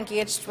 CAFRE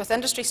engaged with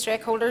industry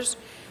stakeholders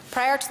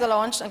prior to the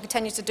launch and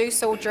continues to do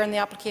so during the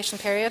application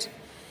period.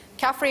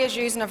 CAFRE is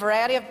using a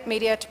variety of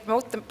media to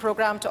promote the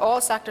programme to all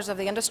sectors of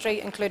the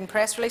industry, including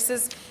press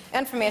releases,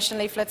 information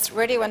leaflets,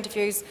 radio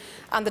interviews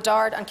and the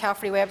DARD and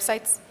CAFRE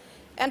websites.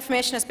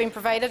 Information has been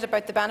provided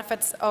about the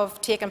benefits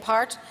of taking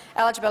part,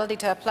 eligibility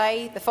to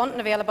apply, the funding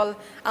available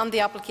and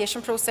the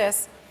application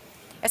process.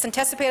 It's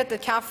anticipated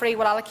that CAFRE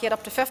will allocate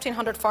up to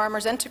 1,500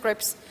 farmers into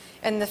groups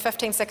in the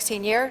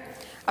 15-16 year.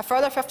 A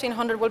further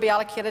 1,500 will be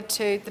allocated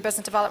to the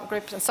Business Development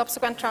Group in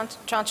subsequent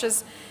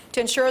tranches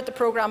to ensure that the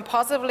programme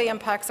positively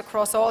impacts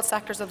across all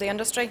sectors of the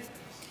industry.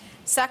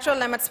 Sectoral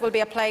limits will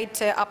be applied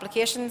to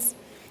applications.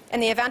 In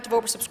the event of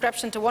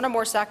oversubscription to one or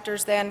more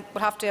sectors, then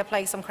we'll have to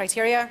apply some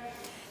criteria.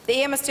 The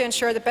aim is to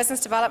ensure that business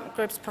development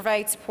groups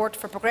provide support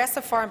for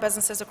progressive farm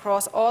businesses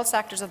across all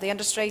sectors of the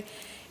industry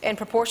in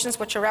proportions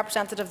which are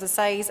representative of the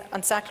size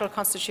and sectoral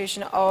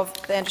constitution of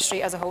the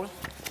industry as a whole.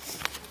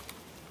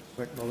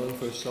 McMullen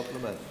for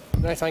supplement.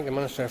 I thank the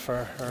Minister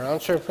for her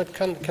answer, but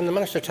can the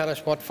Minister tell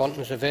us what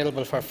funding is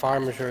available for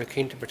farmers who are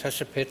keen to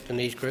participate in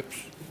these groups?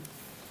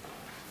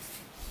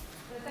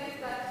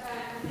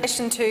 In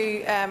addition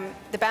to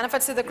the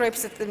benefits of the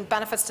groups, the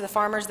benefits to the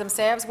farmers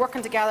themselves,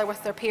 working together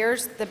with their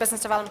peers, the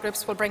business development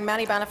groups will bring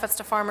many benefits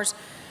to farmers,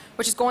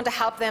 which is going to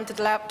help them to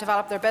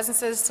develop their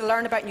businesses, to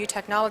learn about new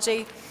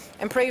technology,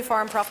 improve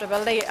farm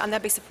profitability, and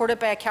they'll be supported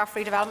by a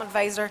CAFRE development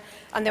advisor,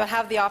 and they'll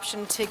have the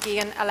option to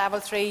gain a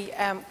level 3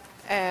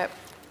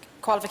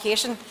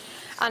 qualification.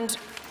 And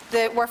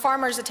where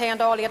farmers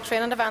attend all 8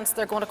 training events,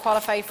 they're going to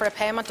qualify for a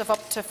payment of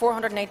up to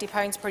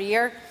 £490 per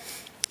year.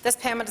 This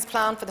payment is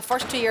planned for the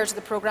first 2 years of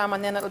the programme,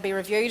 and then it will be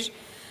reviewed.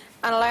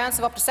 An allowance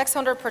of up to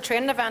 £600 per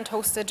training event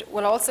hosted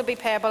will also be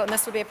payable, and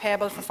this will be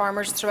payable for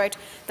farmers throughout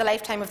the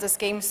lifetime of the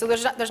scheme. So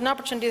there's an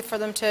opportunity for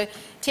them to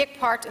take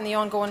part in the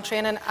ongoing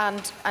training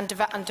and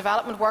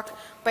development work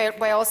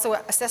by also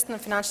assisting them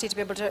financially to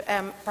be able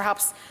to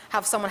perhaps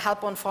have someone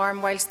help on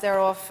farm whilst they're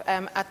off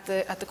at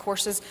the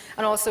courses,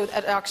 and also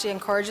it actually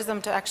encourages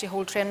them to actually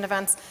hold training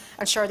events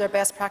and share their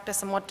best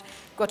practice and what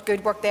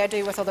good work they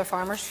do with other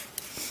farmers.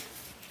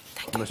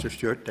 Mr.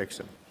 Stewart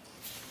Dixon.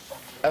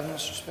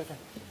 Mr. Speaker.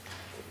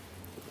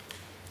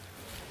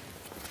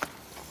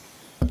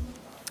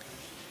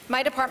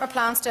 My department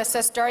plans to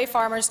assist dairy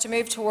farmers to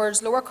move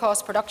towards lower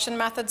cost production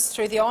methods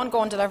through the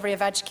ongoing delivery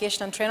of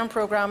education and training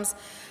programmes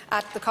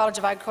at the College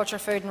of Agriculture,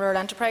 Food and Rural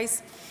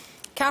Enterprise.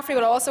 CAFRE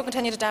will also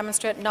continue to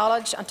demonstrate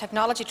knowledge and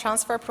technology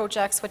transfer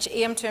projects which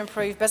aim to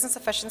improve business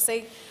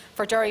efficiency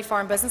for dairy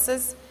farm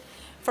businesses.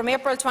 From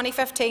April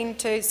 2015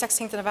 to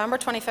 16th November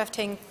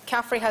 2015,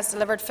 CAFRE has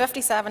delivered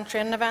 57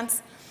 training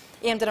events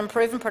aimed at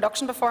improving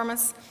production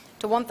performance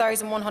to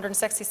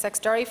 1,166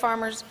 dairy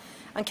farmers,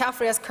 and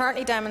CAFRE is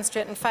currently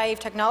demonstrating 5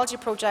 technology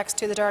projects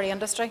to the dairy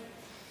industry.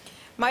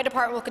 My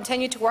department will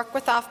continue to work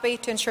with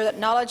AFBI to ensure that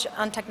knowledge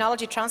and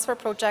technology transfer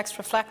projects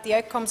reflect the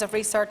outcomes of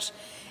research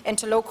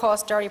into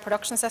low-cost dairy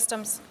production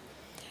systems.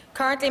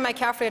 Currently, my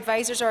CAFRE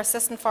advisors are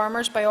assisting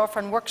farmers by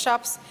offering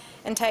workshops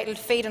entitled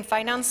Feed and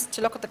Finance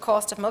to look at the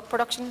cost of milk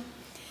production.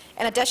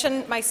 In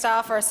addition, my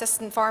staff are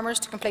assisting farmers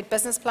to complete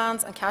business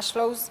plans and cash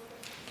flows.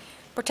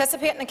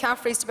 Participating in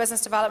CAFRE's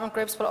business development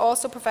groups will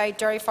also provide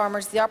dairy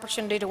farmers the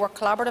opportunity to work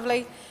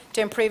collaboratively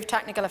to improve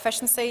technical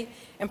efficiency,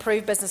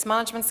 improve business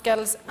management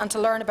skills and to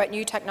learn about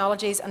new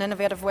technologies and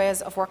innovative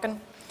ways of working.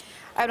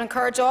 I would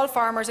encourage all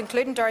farmers,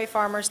 including dairy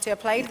farmers, to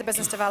apply to the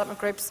business development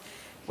groups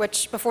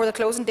before the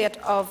closing date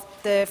of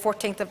the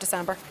 14th of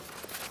December.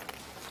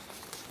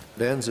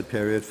 It ends the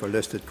period for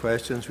listed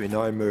questions. We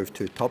now move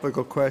to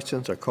topical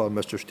questions. I call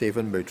Mr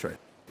Stephen Moultrie.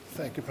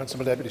 Thank you,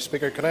 Principal Deputy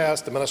Speaker. Can I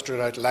ask the Minister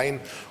to outline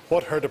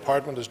what her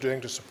department is doing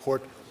to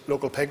support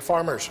local pig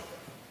farmers?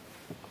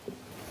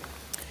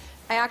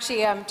 I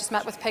actually just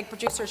met with pig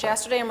producers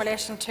yesterday in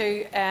relation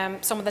to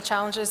some of the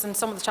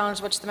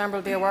challenges which the member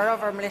will be aware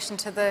of in relation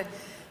to the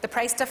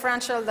price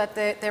differential that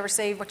they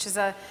receive, which is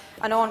an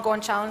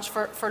ongoing challenge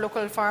for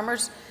local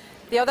farmers.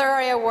 The other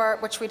area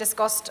which we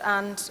discussed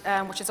and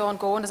which is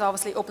ongoing is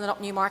obviously opening up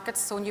new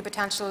markets, so new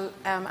potential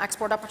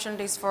export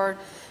opportunities for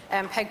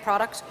pig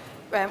product.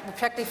 We're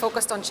particularly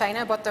focused on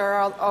China, but there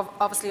are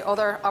obviously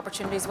other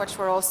opportunities which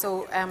we're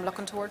also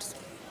looking towards.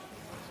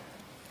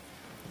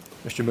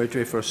 Mr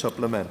Moultrie for a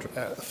supplementary.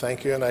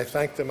 Thank you, and I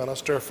thank the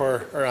Minister for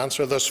her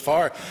answer thus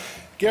far.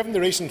 Given the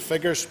recent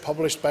figures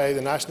published by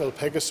the National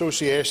Pig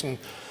Association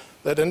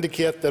that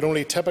indicate that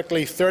only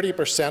typically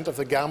 30% of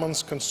the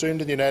gammons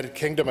consumed in the United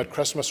Kingdom at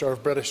Christmas are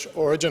of British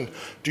origin,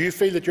 do you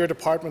feel that your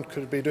department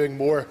could be doing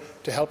more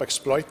to help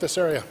exploit this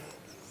area?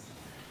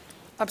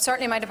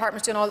 Certainly my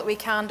department is doing all that we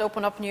can to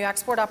open up new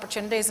export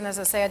opportunities, and as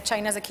I said,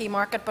 China is a key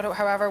market, but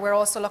however we're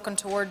also looking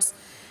towards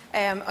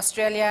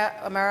Australia,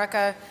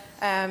 America,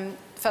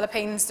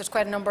 Philippines. There's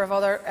quite a number of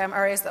other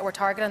areas that we're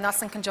targeting, and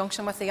that's in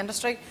conjunction with the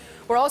industry.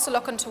 We're also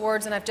looking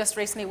towards, and I've just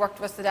recently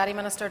worked with the Deputy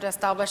Minister to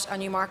establish a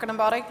new marketing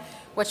body,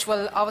 which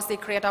will obviously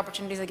create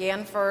opportunities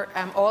again for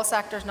all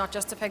sectors, not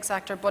just the pig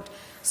sector, but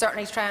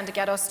certainly trying to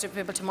get us to be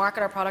able to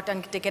market our product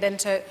and to get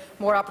into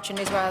more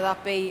opportunities, whether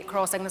that be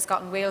across England,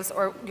 Scotland, Wales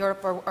or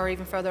Europe or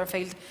even further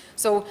afield.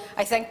 So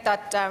I think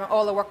that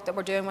all the work that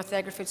we're doing with the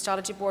Agri-Food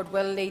Strategy Board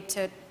will lead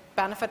to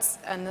benefits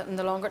in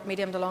the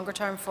medium to longer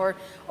term for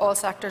all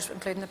sectors,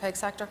 including the pig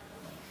sector.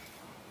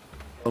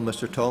 Well,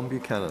 Mr Tom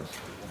Buchanan.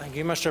 Thank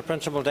you, Mr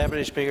Principal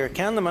Deputy Speaker.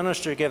 Can the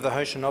Minister give the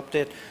House an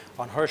update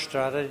on her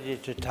strategy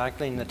to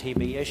tackling the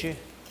TB issue?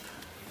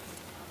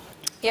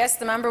 Yes,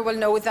 the member will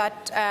know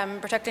that,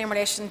 particularly in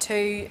relation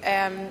to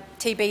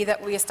TB,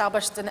 that we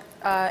established an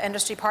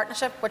industry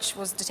partnership which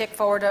was to take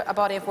forward a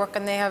body of work,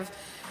 and they have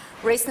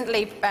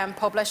recently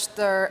published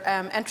their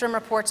interim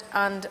report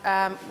and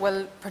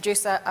will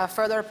produce a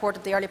further report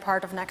at the early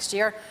part of next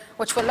year,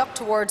 which will look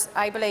towards,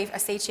 I believe, a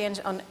sea change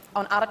on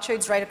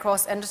attitudes right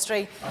across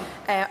industry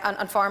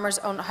and farmers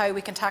on how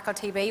we can tackle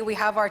TB. We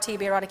have our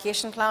TB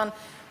eradication plan,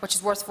 which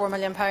is worth £4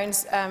 million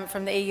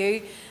from the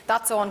EU.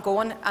 That's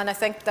ongoing, and I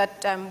think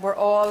that we're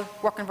all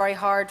working very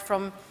hard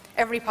from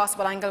every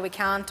possible angle we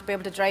can to be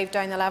able to drive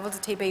down the levels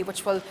of TB,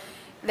 which will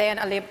then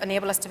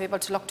enable us to be able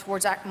to look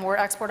towards more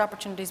export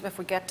opportunities if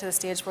we get to the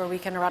stage where we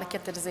can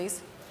eradicate the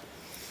disease.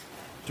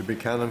 Mr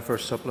Buchanan for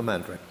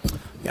supplementary.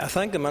 I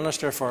thank the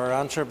Minister for her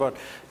answer, but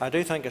I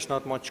do think it's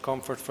not much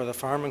comfort for the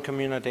farming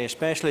community,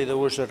 especially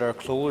those that are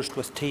closed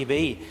with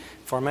TB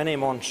for many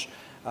months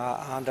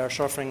and are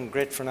suffering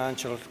great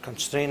financial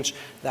constraints,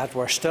 that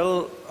we're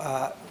still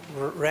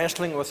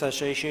wrestling with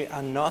this issue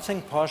and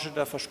nothing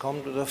positive has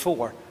come to the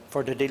fore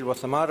to deal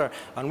with the matter.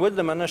 And would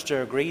the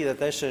Minister agree that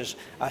this is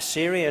a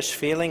serious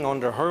failing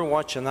under her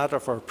watch and that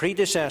of her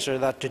predecessor,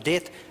 that to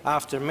date,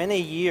 after many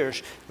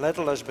years,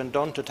 little has been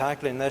done to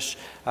tackling this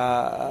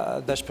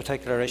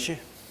particular issue?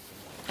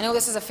 I know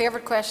this is a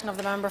favourite question of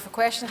the member for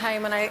question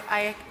time,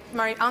 and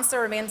my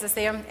answer remains the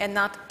same, in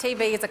that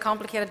TB is a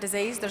complicated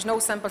disease. There's no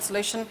simple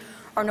solution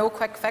or no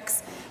quick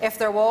fix. If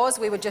there was,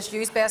 we would just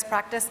use best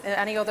practice in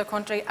any other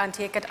country and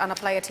take it and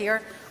apply it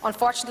here.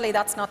 Unfortunately,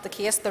 that's not the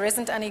case. There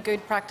isn't any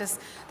good practice.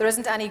 There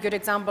isn't any good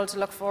example to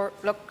look for.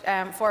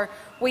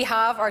 We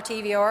have our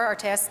TVR, our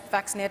Test,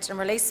 Vaccinate and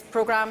Release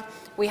programme.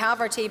 We have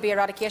our TB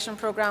eradication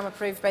programme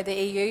approved by the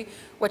EU,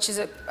 which is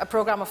a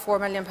programme of £4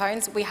 million.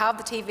 We have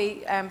the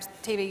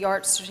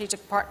TB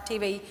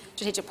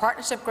Strategic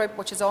Partnership Group,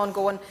 which is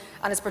ongoing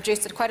and has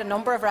produced quite a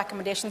number of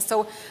recommendations.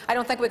 So I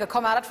don't think we could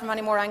come at it from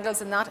any more angles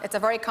than that. It's a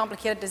very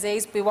complicated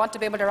disease. We want to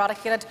be able to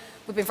eradicate it.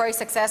 We've been very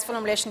successful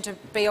in relation to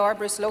BR,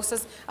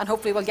 brucellosis, and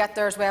hopefully we'll get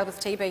there as well with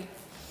TB.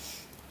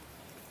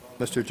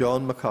 Mr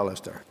John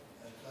McAllister.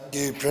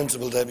 Thank you,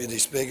 Principal Deputy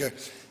Speaker.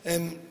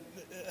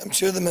 I'm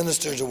sure the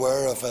Minister is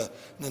aware of an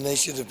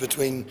initiative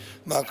between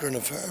Macron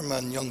Firm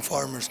and Young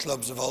Farmers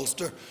Clubs of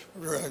Ulster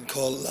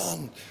called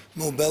Land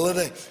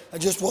Mobility. I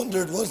just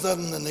wondered, was that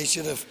an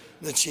initiative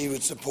that she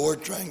would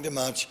support, trying to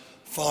match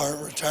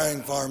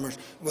retiring farmers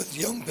with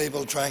young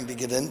people trying to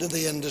get into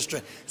the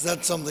industry? Is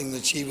that something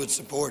that she would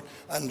support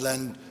and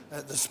lend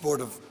the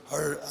support of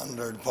her and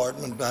her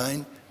department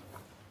behind?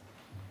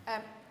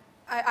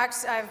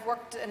 I've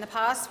worked in the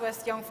past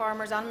with young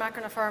farmers and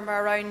Macron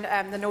Farmer around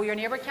the Know Your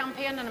Neighbour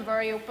campaign, and I'm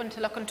very open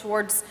to looking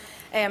towards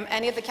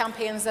any of the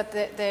campaigns that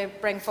they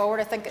bring forward.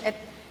 I think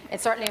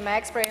it's certainly in my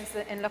experience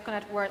in looking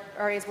at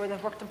areas where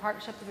they've worked in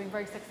partnerships have been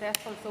very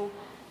successful. So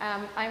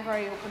I'm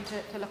very open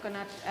to looking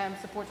at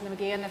supporting them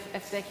again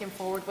if they came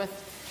forward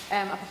with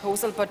a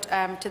proposal. But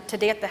to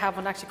date, they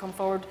haven't actually come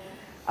forward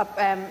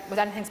with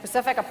anything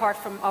specific, apart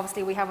from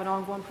obviously we have an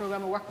ongoing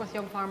programme of work with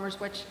young farmers,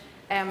 which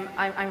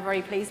I'm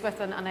very pleased with,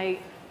 and I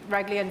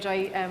regularly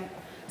enjoy I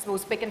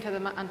suppose speaking to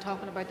them and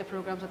talking about the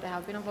programmes that they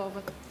have been involved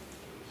with.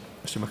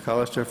 Mr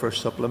McAllister for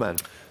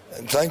supplement.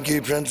 Thank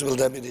you, Principal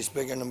Deputy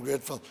Speaker, and I'm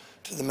grateful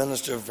to the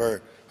Minister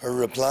for her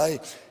reply.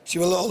 She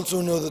will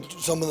also know that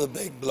some of the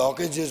big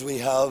blockages we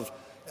have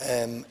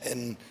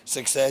in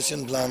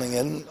succession planning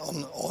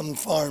on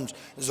farms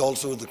is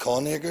also the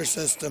Conacre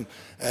system,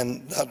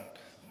 and that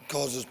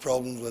causes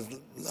problems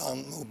with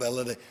land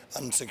mobility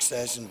and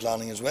succession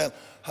planning as well.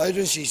 How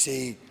does she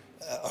see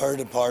her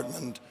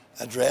department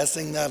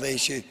addressing that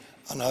issue,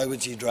 and how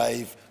would she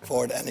drive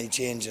forward any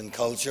change in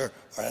culture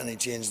or any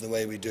change in the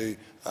way we do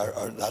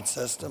that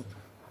system?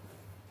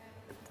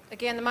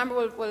 Again, the member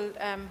will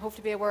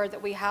hopefully be aware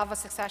that we have a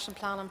succession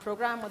planning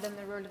programme within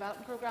the Rural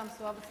Development Programme,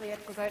 so obviously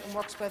it goes out and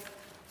works with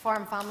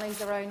farm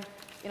families around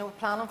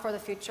planning for the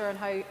future and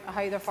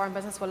how their farm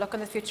business will look in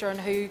the future and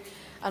who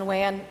and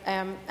when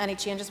any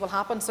changes will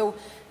happen. So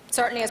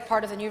certainly as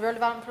part of the new Rural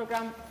Development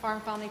Programme,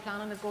 farm family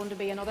planning is going to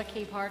be another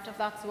key part of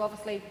that. So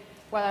obviously,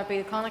 whether it be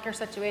the Conacre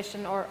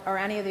situation or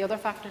any of the other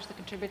factors that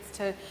contributes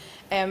to,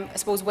 I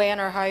suppose, when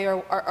or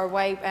how or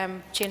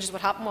why changes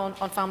would happen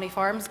on family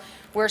farms,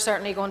 we're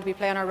certainly going to be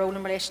playing our role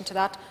in relation to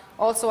that.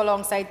 Also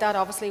alongside that,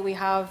 obviously we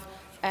have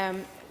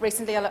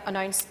recently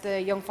announced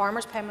the young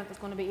farmers payment is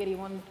going to be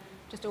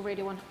just over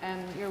 81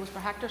 euros per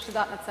hectare, so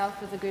that in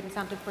itself is a good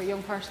incentive for a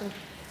young person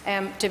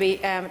to be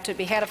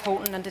head of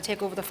Houghton and to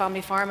take over the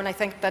family farm. And I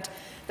think that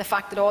the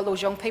fact that all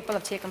those young people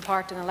have taken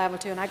part in a level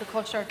 2 in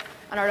agriculture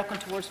and are looking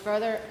towards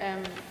further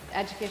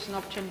education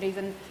opportunities,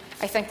 and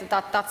I think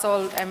that's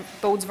all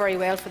bodes very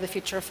well for the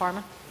future of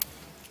farming.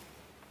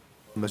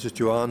 Mrs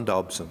Joanne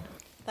Dobson.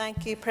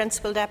 Thank you,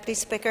 Principal Deputy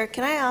Speaker.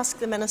 Can I ask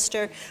the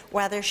Minister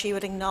whether she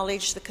would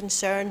acknowledge the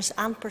concerns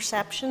and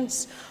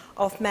perceptions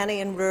of many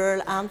in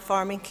rural and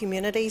farming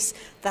communities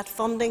that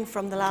funding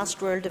from the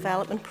last Rural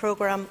Development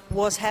Programme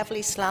was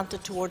heavily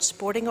slanted towards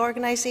sporting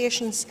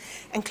organisations,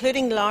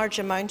 including large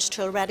amounts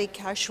to already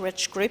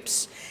cash-rich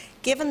groups?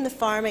 Given the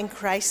farming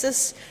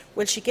crisis,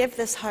 will she give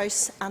this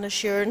House an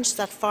assurance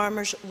that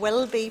farmers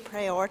will be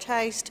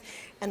prioritised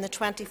in the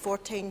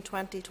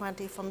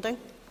 2014-2020 funding?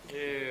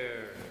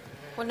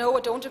 Well, no,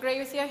 I don't agree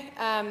with you.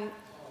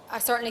 I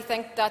certainly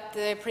think that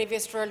the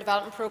previous Rural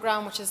Development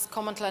Programme, which is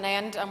coming to an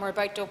end and we're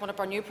about to open up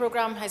our new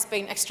programme, has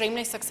been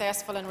extremely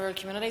successful in rural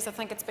communities. I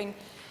think it's been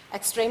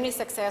extremely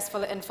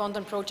successful in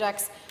funding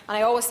projects, and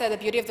I always say the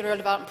beauty of the Rural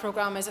Development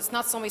Programme is it's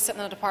not somebody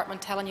sitting in a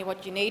department telling you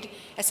what you need.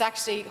 It's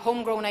actually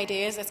homegrown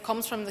ideas, it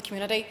comes from the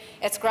community,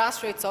 it's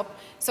grassroots up.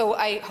 So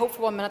I hope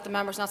for 1 minute the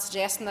member is not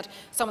suggesting that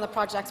some of the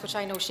projects which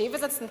I know she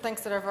visits and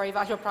thinks that are very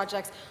valuable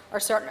projects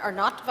are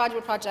not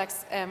valuable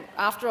projects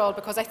after all,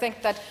 because I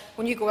think that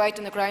when you go out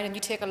on the ground and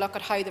you take a look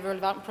at how the Rural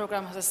Development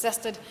Programme has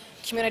assisted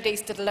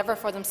communities to deliver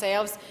for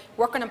themselves,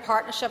 working in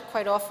partnership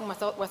quite often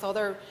with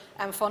other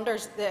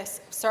funders,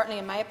 this certainly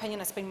in my opinion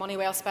has been money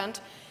well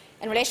spent.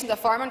 In relation to the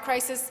farming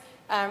crisis,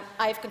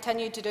 I've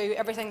continued to do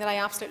everything that I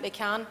absolutely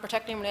can,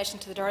 particularly in relation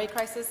to the dairy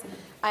crisis.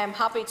 I am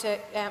happy to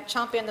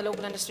champion the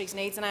local industry's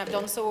needs, and I have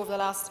done so over the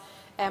last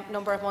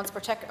number of months,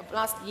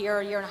 last year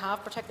and a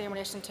half, particularly in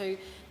relation to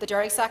the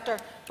dairy sector.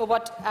 But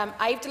what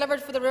I've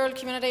delivered for the rural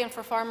community and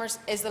for farmers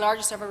is the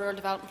largest ever rural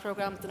development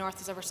programme that the North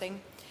has ever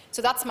seen.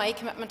 So that's my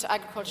commitment to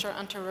agriculture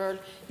and to rural,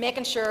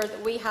 making sure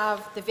that we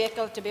have the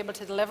vehicle to be able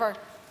to deliver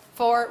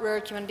for rural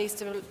communities,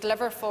 to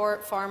deliver for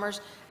farmers,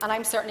 and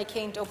I'm certainly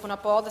keen to open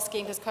up all the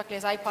schemes as quickly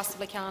as I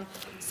possibly can,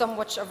 some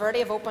which have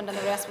already opened and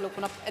the rest will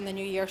open up in the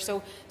new year.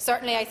 So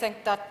certainly I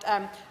think that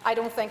I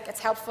don't think it's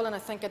helpful, and I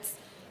think it's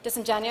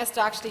disingenuous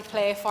to actually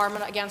play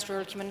farming against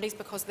rural communities,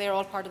 because they're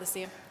all part of the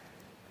same.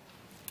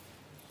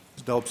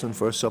 Ms Dobson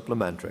for a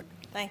supplementary.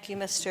 Thank you,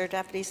 Mr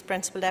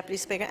Principal Deputy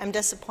Speaker. I'm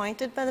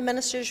disappointed by the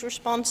Minister's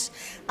response.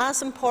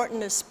 As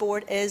important as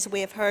sport is, we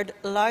have heard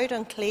loud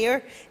and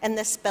clear in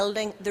this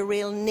building the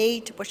real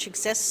need which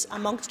exists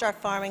amongst our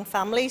farming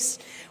families.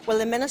 Will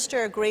the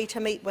Minister agree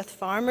to meet with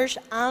farmers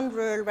and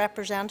rural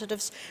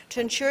representatives to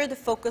ensure the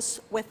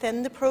focus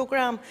within the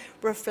programme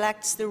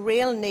reflects the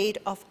real need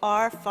of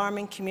our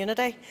farming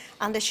community?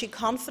 And is she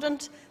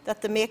confident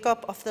that the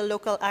make-up of the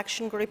local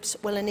action groups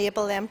will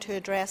enable them to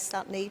address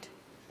that need?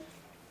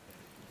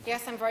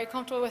 Yes, I'm very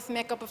comfortable with the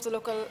make-up of the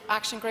local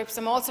action groups.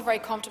 I'm also very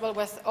comfortable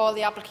with all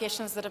the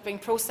applications that have been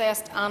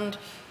processed and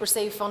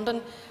received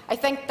funding. I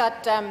think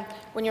that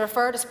when you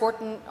refer to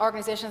sporting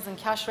organisations and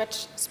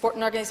cash-rich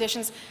sporting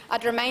organisations,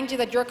 I'd remind you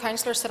that your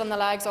councillors sit on the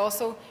lags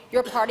also.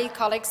 Your party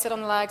colleagues sit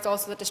on the lags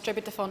also that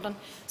distribute the funding.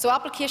 So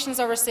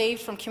applications are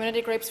received from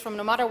community groups from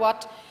no matter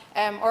what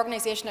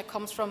organisation it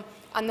comes from.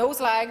 And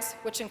those lags,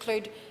 which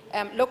include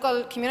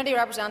local community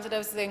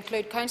representatives, they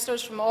include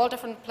councillors from all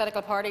different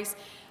political parties,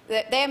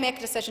 they make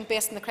a decision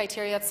based on the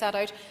criteria that's set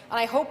out. And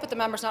I hope that the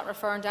member is not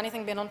referring to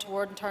anything being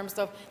untoward in terms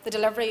of the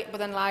delivery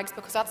within lags,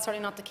 because that's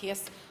certainly not the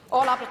case.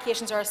 All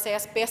applications are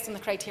assessed based on the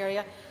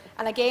criteria.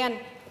 And again,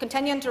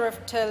 continuing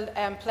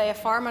to play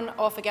farming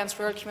off against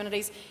rural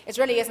communities, it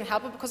really isn't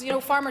helpful, because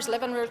farmers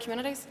live in rural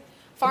communities.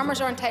 Farmers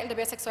are entitled to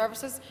basic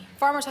services.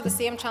 Farmers have the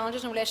same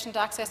challenges in relation to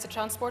access to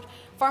transport.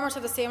 Farmers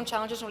have the same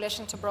challenges in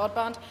relation to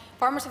broadband.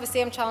 Farmers have the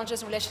same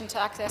challenges in relation to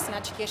access and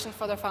education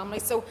for their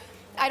families. So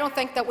I don't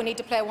think that we need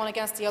to play one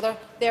against the other.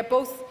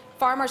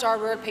 Farmers are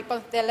rural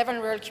people. They live in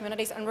rural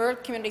communities and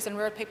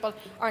rural people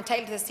are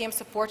entitled to the same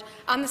support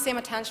and the same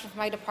attention from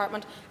my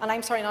department, and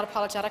I'm sorry, not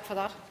apologetic for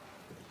that.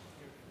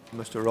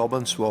 Mr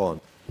Robin Swan.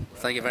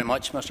 Thank you very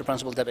much, Mr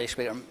Principal Deputy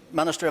Speaker.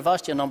 Minister, I've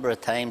asked you a number of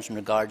times in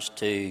regards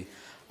to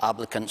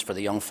applicants for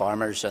the young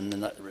farmers and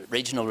the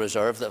regional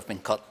reserve that have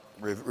been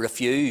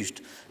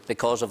refused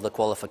because of the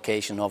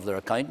qualification of their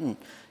accountant.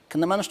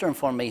 Can the Minister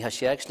inform me, has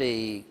she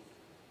actually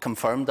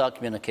confirmed that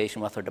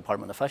communication with her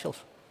department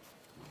officials?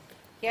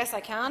 Yes, I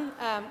can.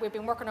 We've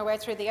been working our way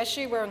through the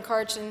issue. We're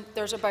encouraging,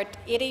 there's about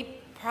 80,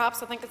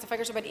 perhaps I think the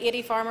figure's about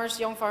 80 farmers,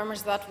 young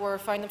farmers that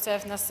found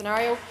themselves in this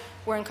scenario.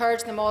 We're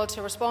encouraging them all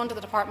to respond to the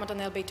department and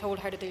they'll be told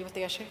how to deal with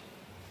the issue.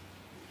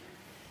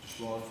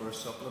 Swan for a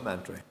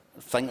supplementary.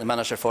 Thank the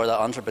Minister for that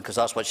answer, because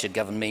that's what she'd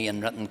given me in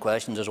written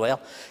questions as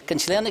well. Can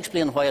she then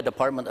explain why a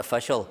department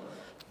official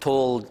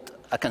told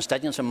a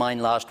constituent of mine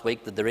last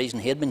week that the reason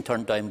he had been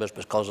turned down was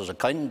because his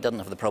accountant didn't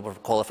have the proper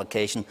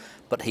qualification,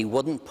 but he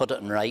wouldn't put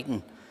it in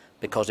writing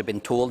because he'd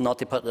been told not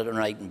to put it in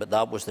writing, but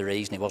that was the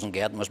reason he wasn't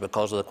getting, was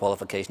because of the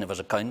qualification of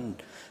his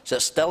accountant. So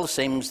it still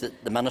seems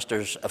that the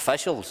Minister's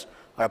officials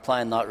are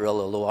applying that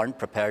rule, although aren't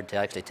prepared to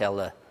actually tell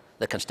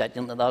the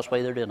constituent that that's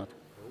why they're doing it.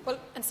 Well,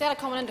 instead of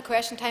coming into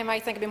question time, I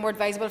think it would be more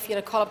advisable for you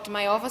to call up to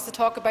my office to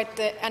talk about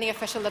any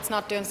official that's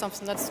not doing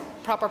something that's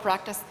proper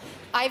practice.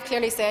 I've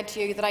clearly said to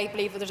you that I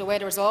believe that there's a way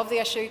to resolve the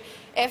issue.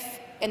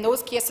 If, in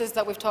those cases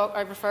that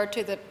I've referred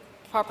to, that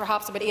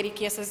perhaps about 80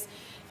 cases,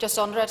 just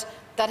under it,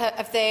 that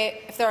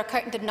if their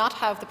accountant did not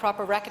have the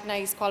proper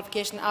recognised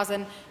qualification, as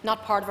in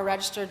not part of a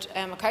registered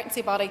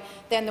accountancy body,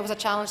 then there was a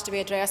challenge to be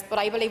addressed. But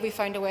I believe we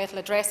found a way to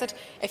address it.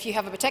 If you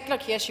have a particular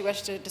case you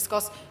wish to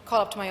discuss, call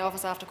up to my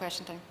office after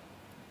question time.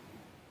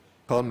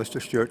 Call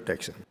Mr Stuart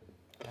Dixon.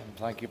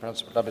 Thank you,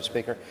 Principal Deputy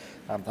Speaker.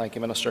 Thank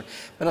you, Minister.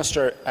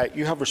 Minister,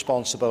 you have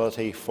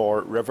responsibility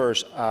for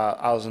rivers,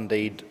 as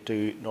indeed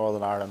do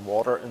Northern Ireland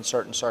Water in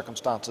certain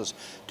circumstances.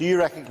 Do you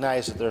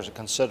recognise that there is a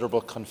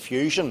considerable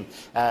confusion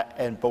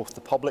in both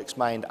the public's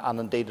mind and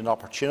indeed an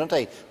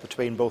opportunity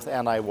between both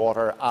NI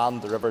Water and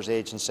the Rivers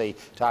Agency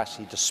to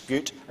actually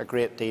dispute a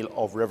great deal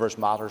of rivers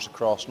matters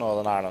across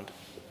Northern Ireland?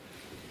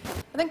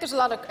 I think there's a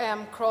lot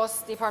of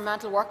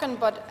cross-departmental working,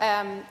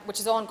 which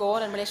is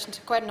ongoing in relation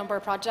to quite a number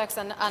of projects,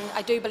 and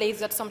I do believe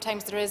that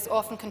sometimes there is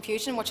often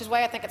confusion, which is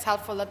why I think it's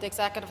helpful that the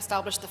Executive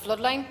established the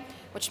flood line,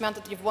 which meant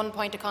that you have one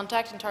point of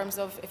contact in terms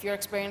of if you're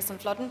experiencing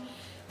flooding.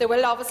 There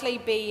will obviously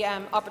be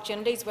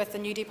opportunities with the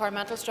new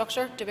departmental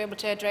structure to be able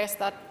to address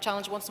that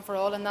challenge once and for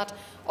all, and that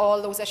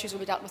all those issues will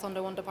be dealt with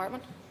under one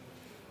department.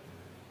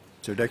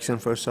 Sir Dixon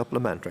for a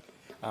supplementary.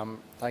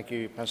 Thank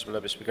you, Principal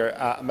Deputy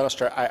Speaker.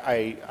 Minister,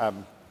 I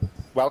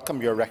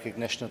welcome your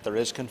recognition that there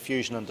is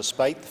confusion, and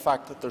despite the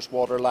fact that there is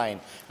water line,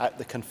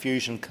 the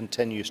confusion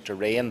continues to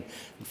reign.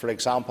 And for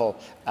example,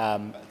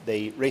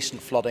 the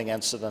recent flooding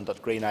incident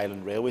at Green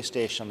Island Railway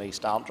Station in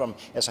East Antrim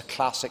is a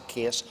classic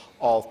case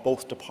of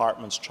both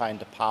departments trying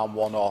to palm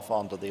one off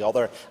onto the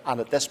other, and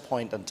at this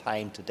point in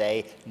time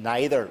today,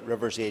 neither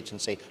Rivers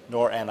Agency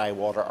nor NI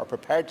Water are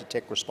prepared to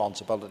take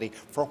responsibility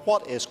for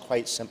what is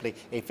quite simply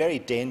a very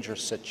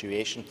dangerous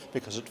situation,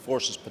 because it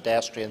forces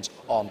pedestrians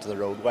onto the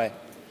roadway.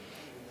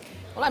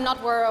 Well, I'm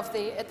not aware of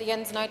the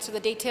ins and outs of the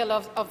detail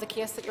of the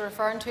case that you're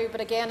referring to,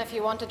 but again, if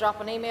you want to drop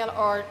an email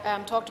or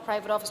talk to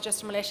private office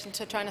just in relation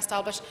to trying to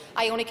establish,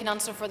 I only can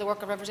answer for the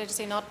work of Rivers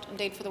Agency, not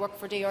indeed for the work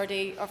for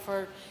DRD or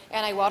for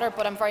NI Water,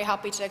 but I'm very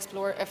happy to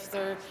explore if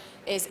there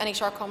is any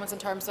shortcomings in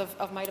terms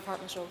of my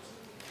department's role.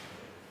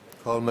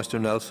 Call Mr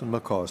Nelson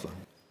McCausland.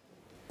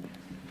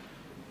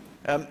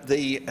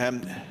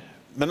 The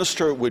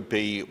Minister would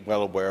be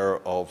well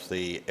aware of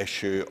the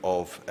issue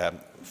of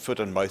foot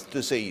and mouth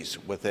disease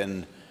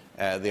within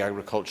the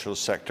agricultural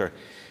sector.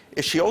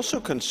 Is she also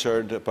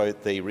concerned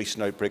about the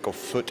recent outbreak of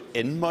foot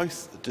in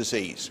mouth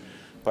disease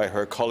by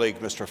her colleague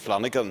Mr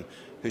Flanagan,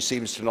 who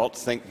seems to not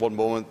think one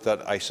moment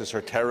that ISIS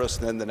are terrorists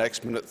and then the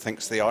next minute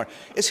thinks they are?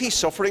 Is he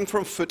suffering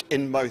from foot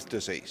in mouth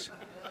disease?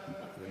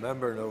 The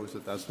member knows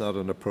that that's not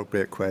an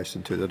appropriate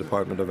question to the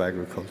Department of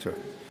Agriculture.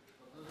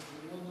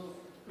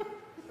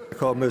 I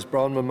call Ms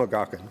Bronwyn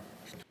McGuckin.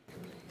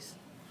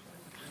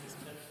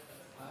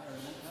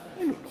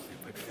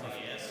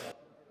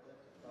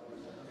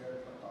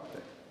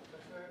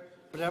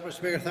 Deputy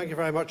Speaker, thank you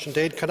very much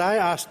indeed. Could I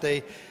ask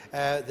the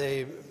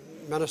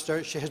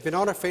Minister, she has been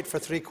on her feet for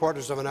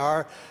 3/4 of an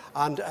hour,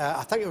 and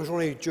I think it was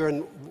only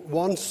during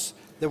once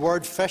the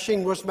word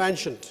fishing was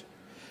mentioned.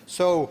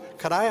 So,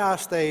 could I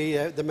ask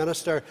the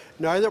Minister,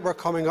 now that we're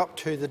coming up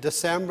to the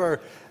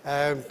December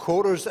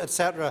quotas,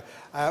 etc.,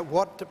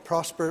 what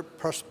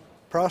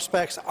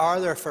prospects are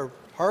there for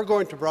her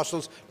going to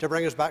Brussels to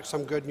bring us back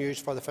some good news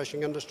for the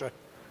fishing industry?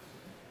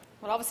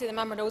 Well, obviously the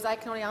member knows I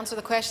can only answer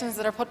the questions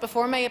that are put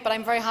before me, but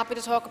I'm very happy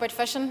to talk about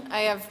fishing.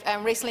 I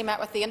have recently met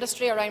with the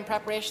industry around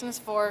preparations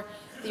for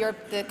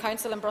the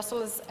Council in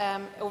Brussels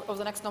over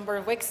the next number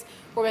of weeks,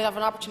 where we have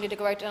an opportunity to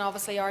go out and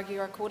obviously argue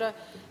our quota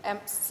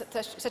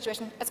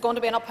situation. It's going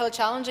to be an uphill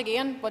challenge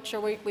again, but sure,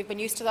 we've been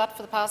used to that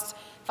for the past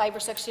 5 or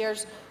 6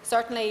 years.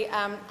 Certainly,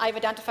 I've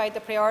identified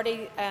the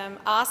priority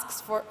asks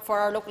for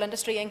our local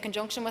industry in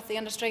conjunction with the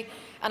industry,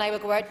 and I will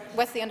go out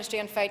with the industry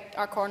and fight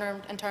our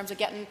corner in terms of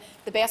getting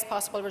the best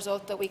possible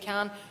result that we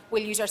can.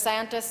 We'll use our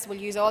scientists,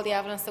 we'll use all the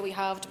evidence that we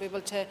have to be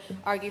able to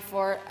argue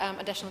for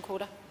additional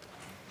quota.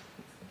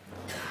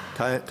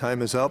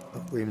 Time is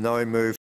up. We now move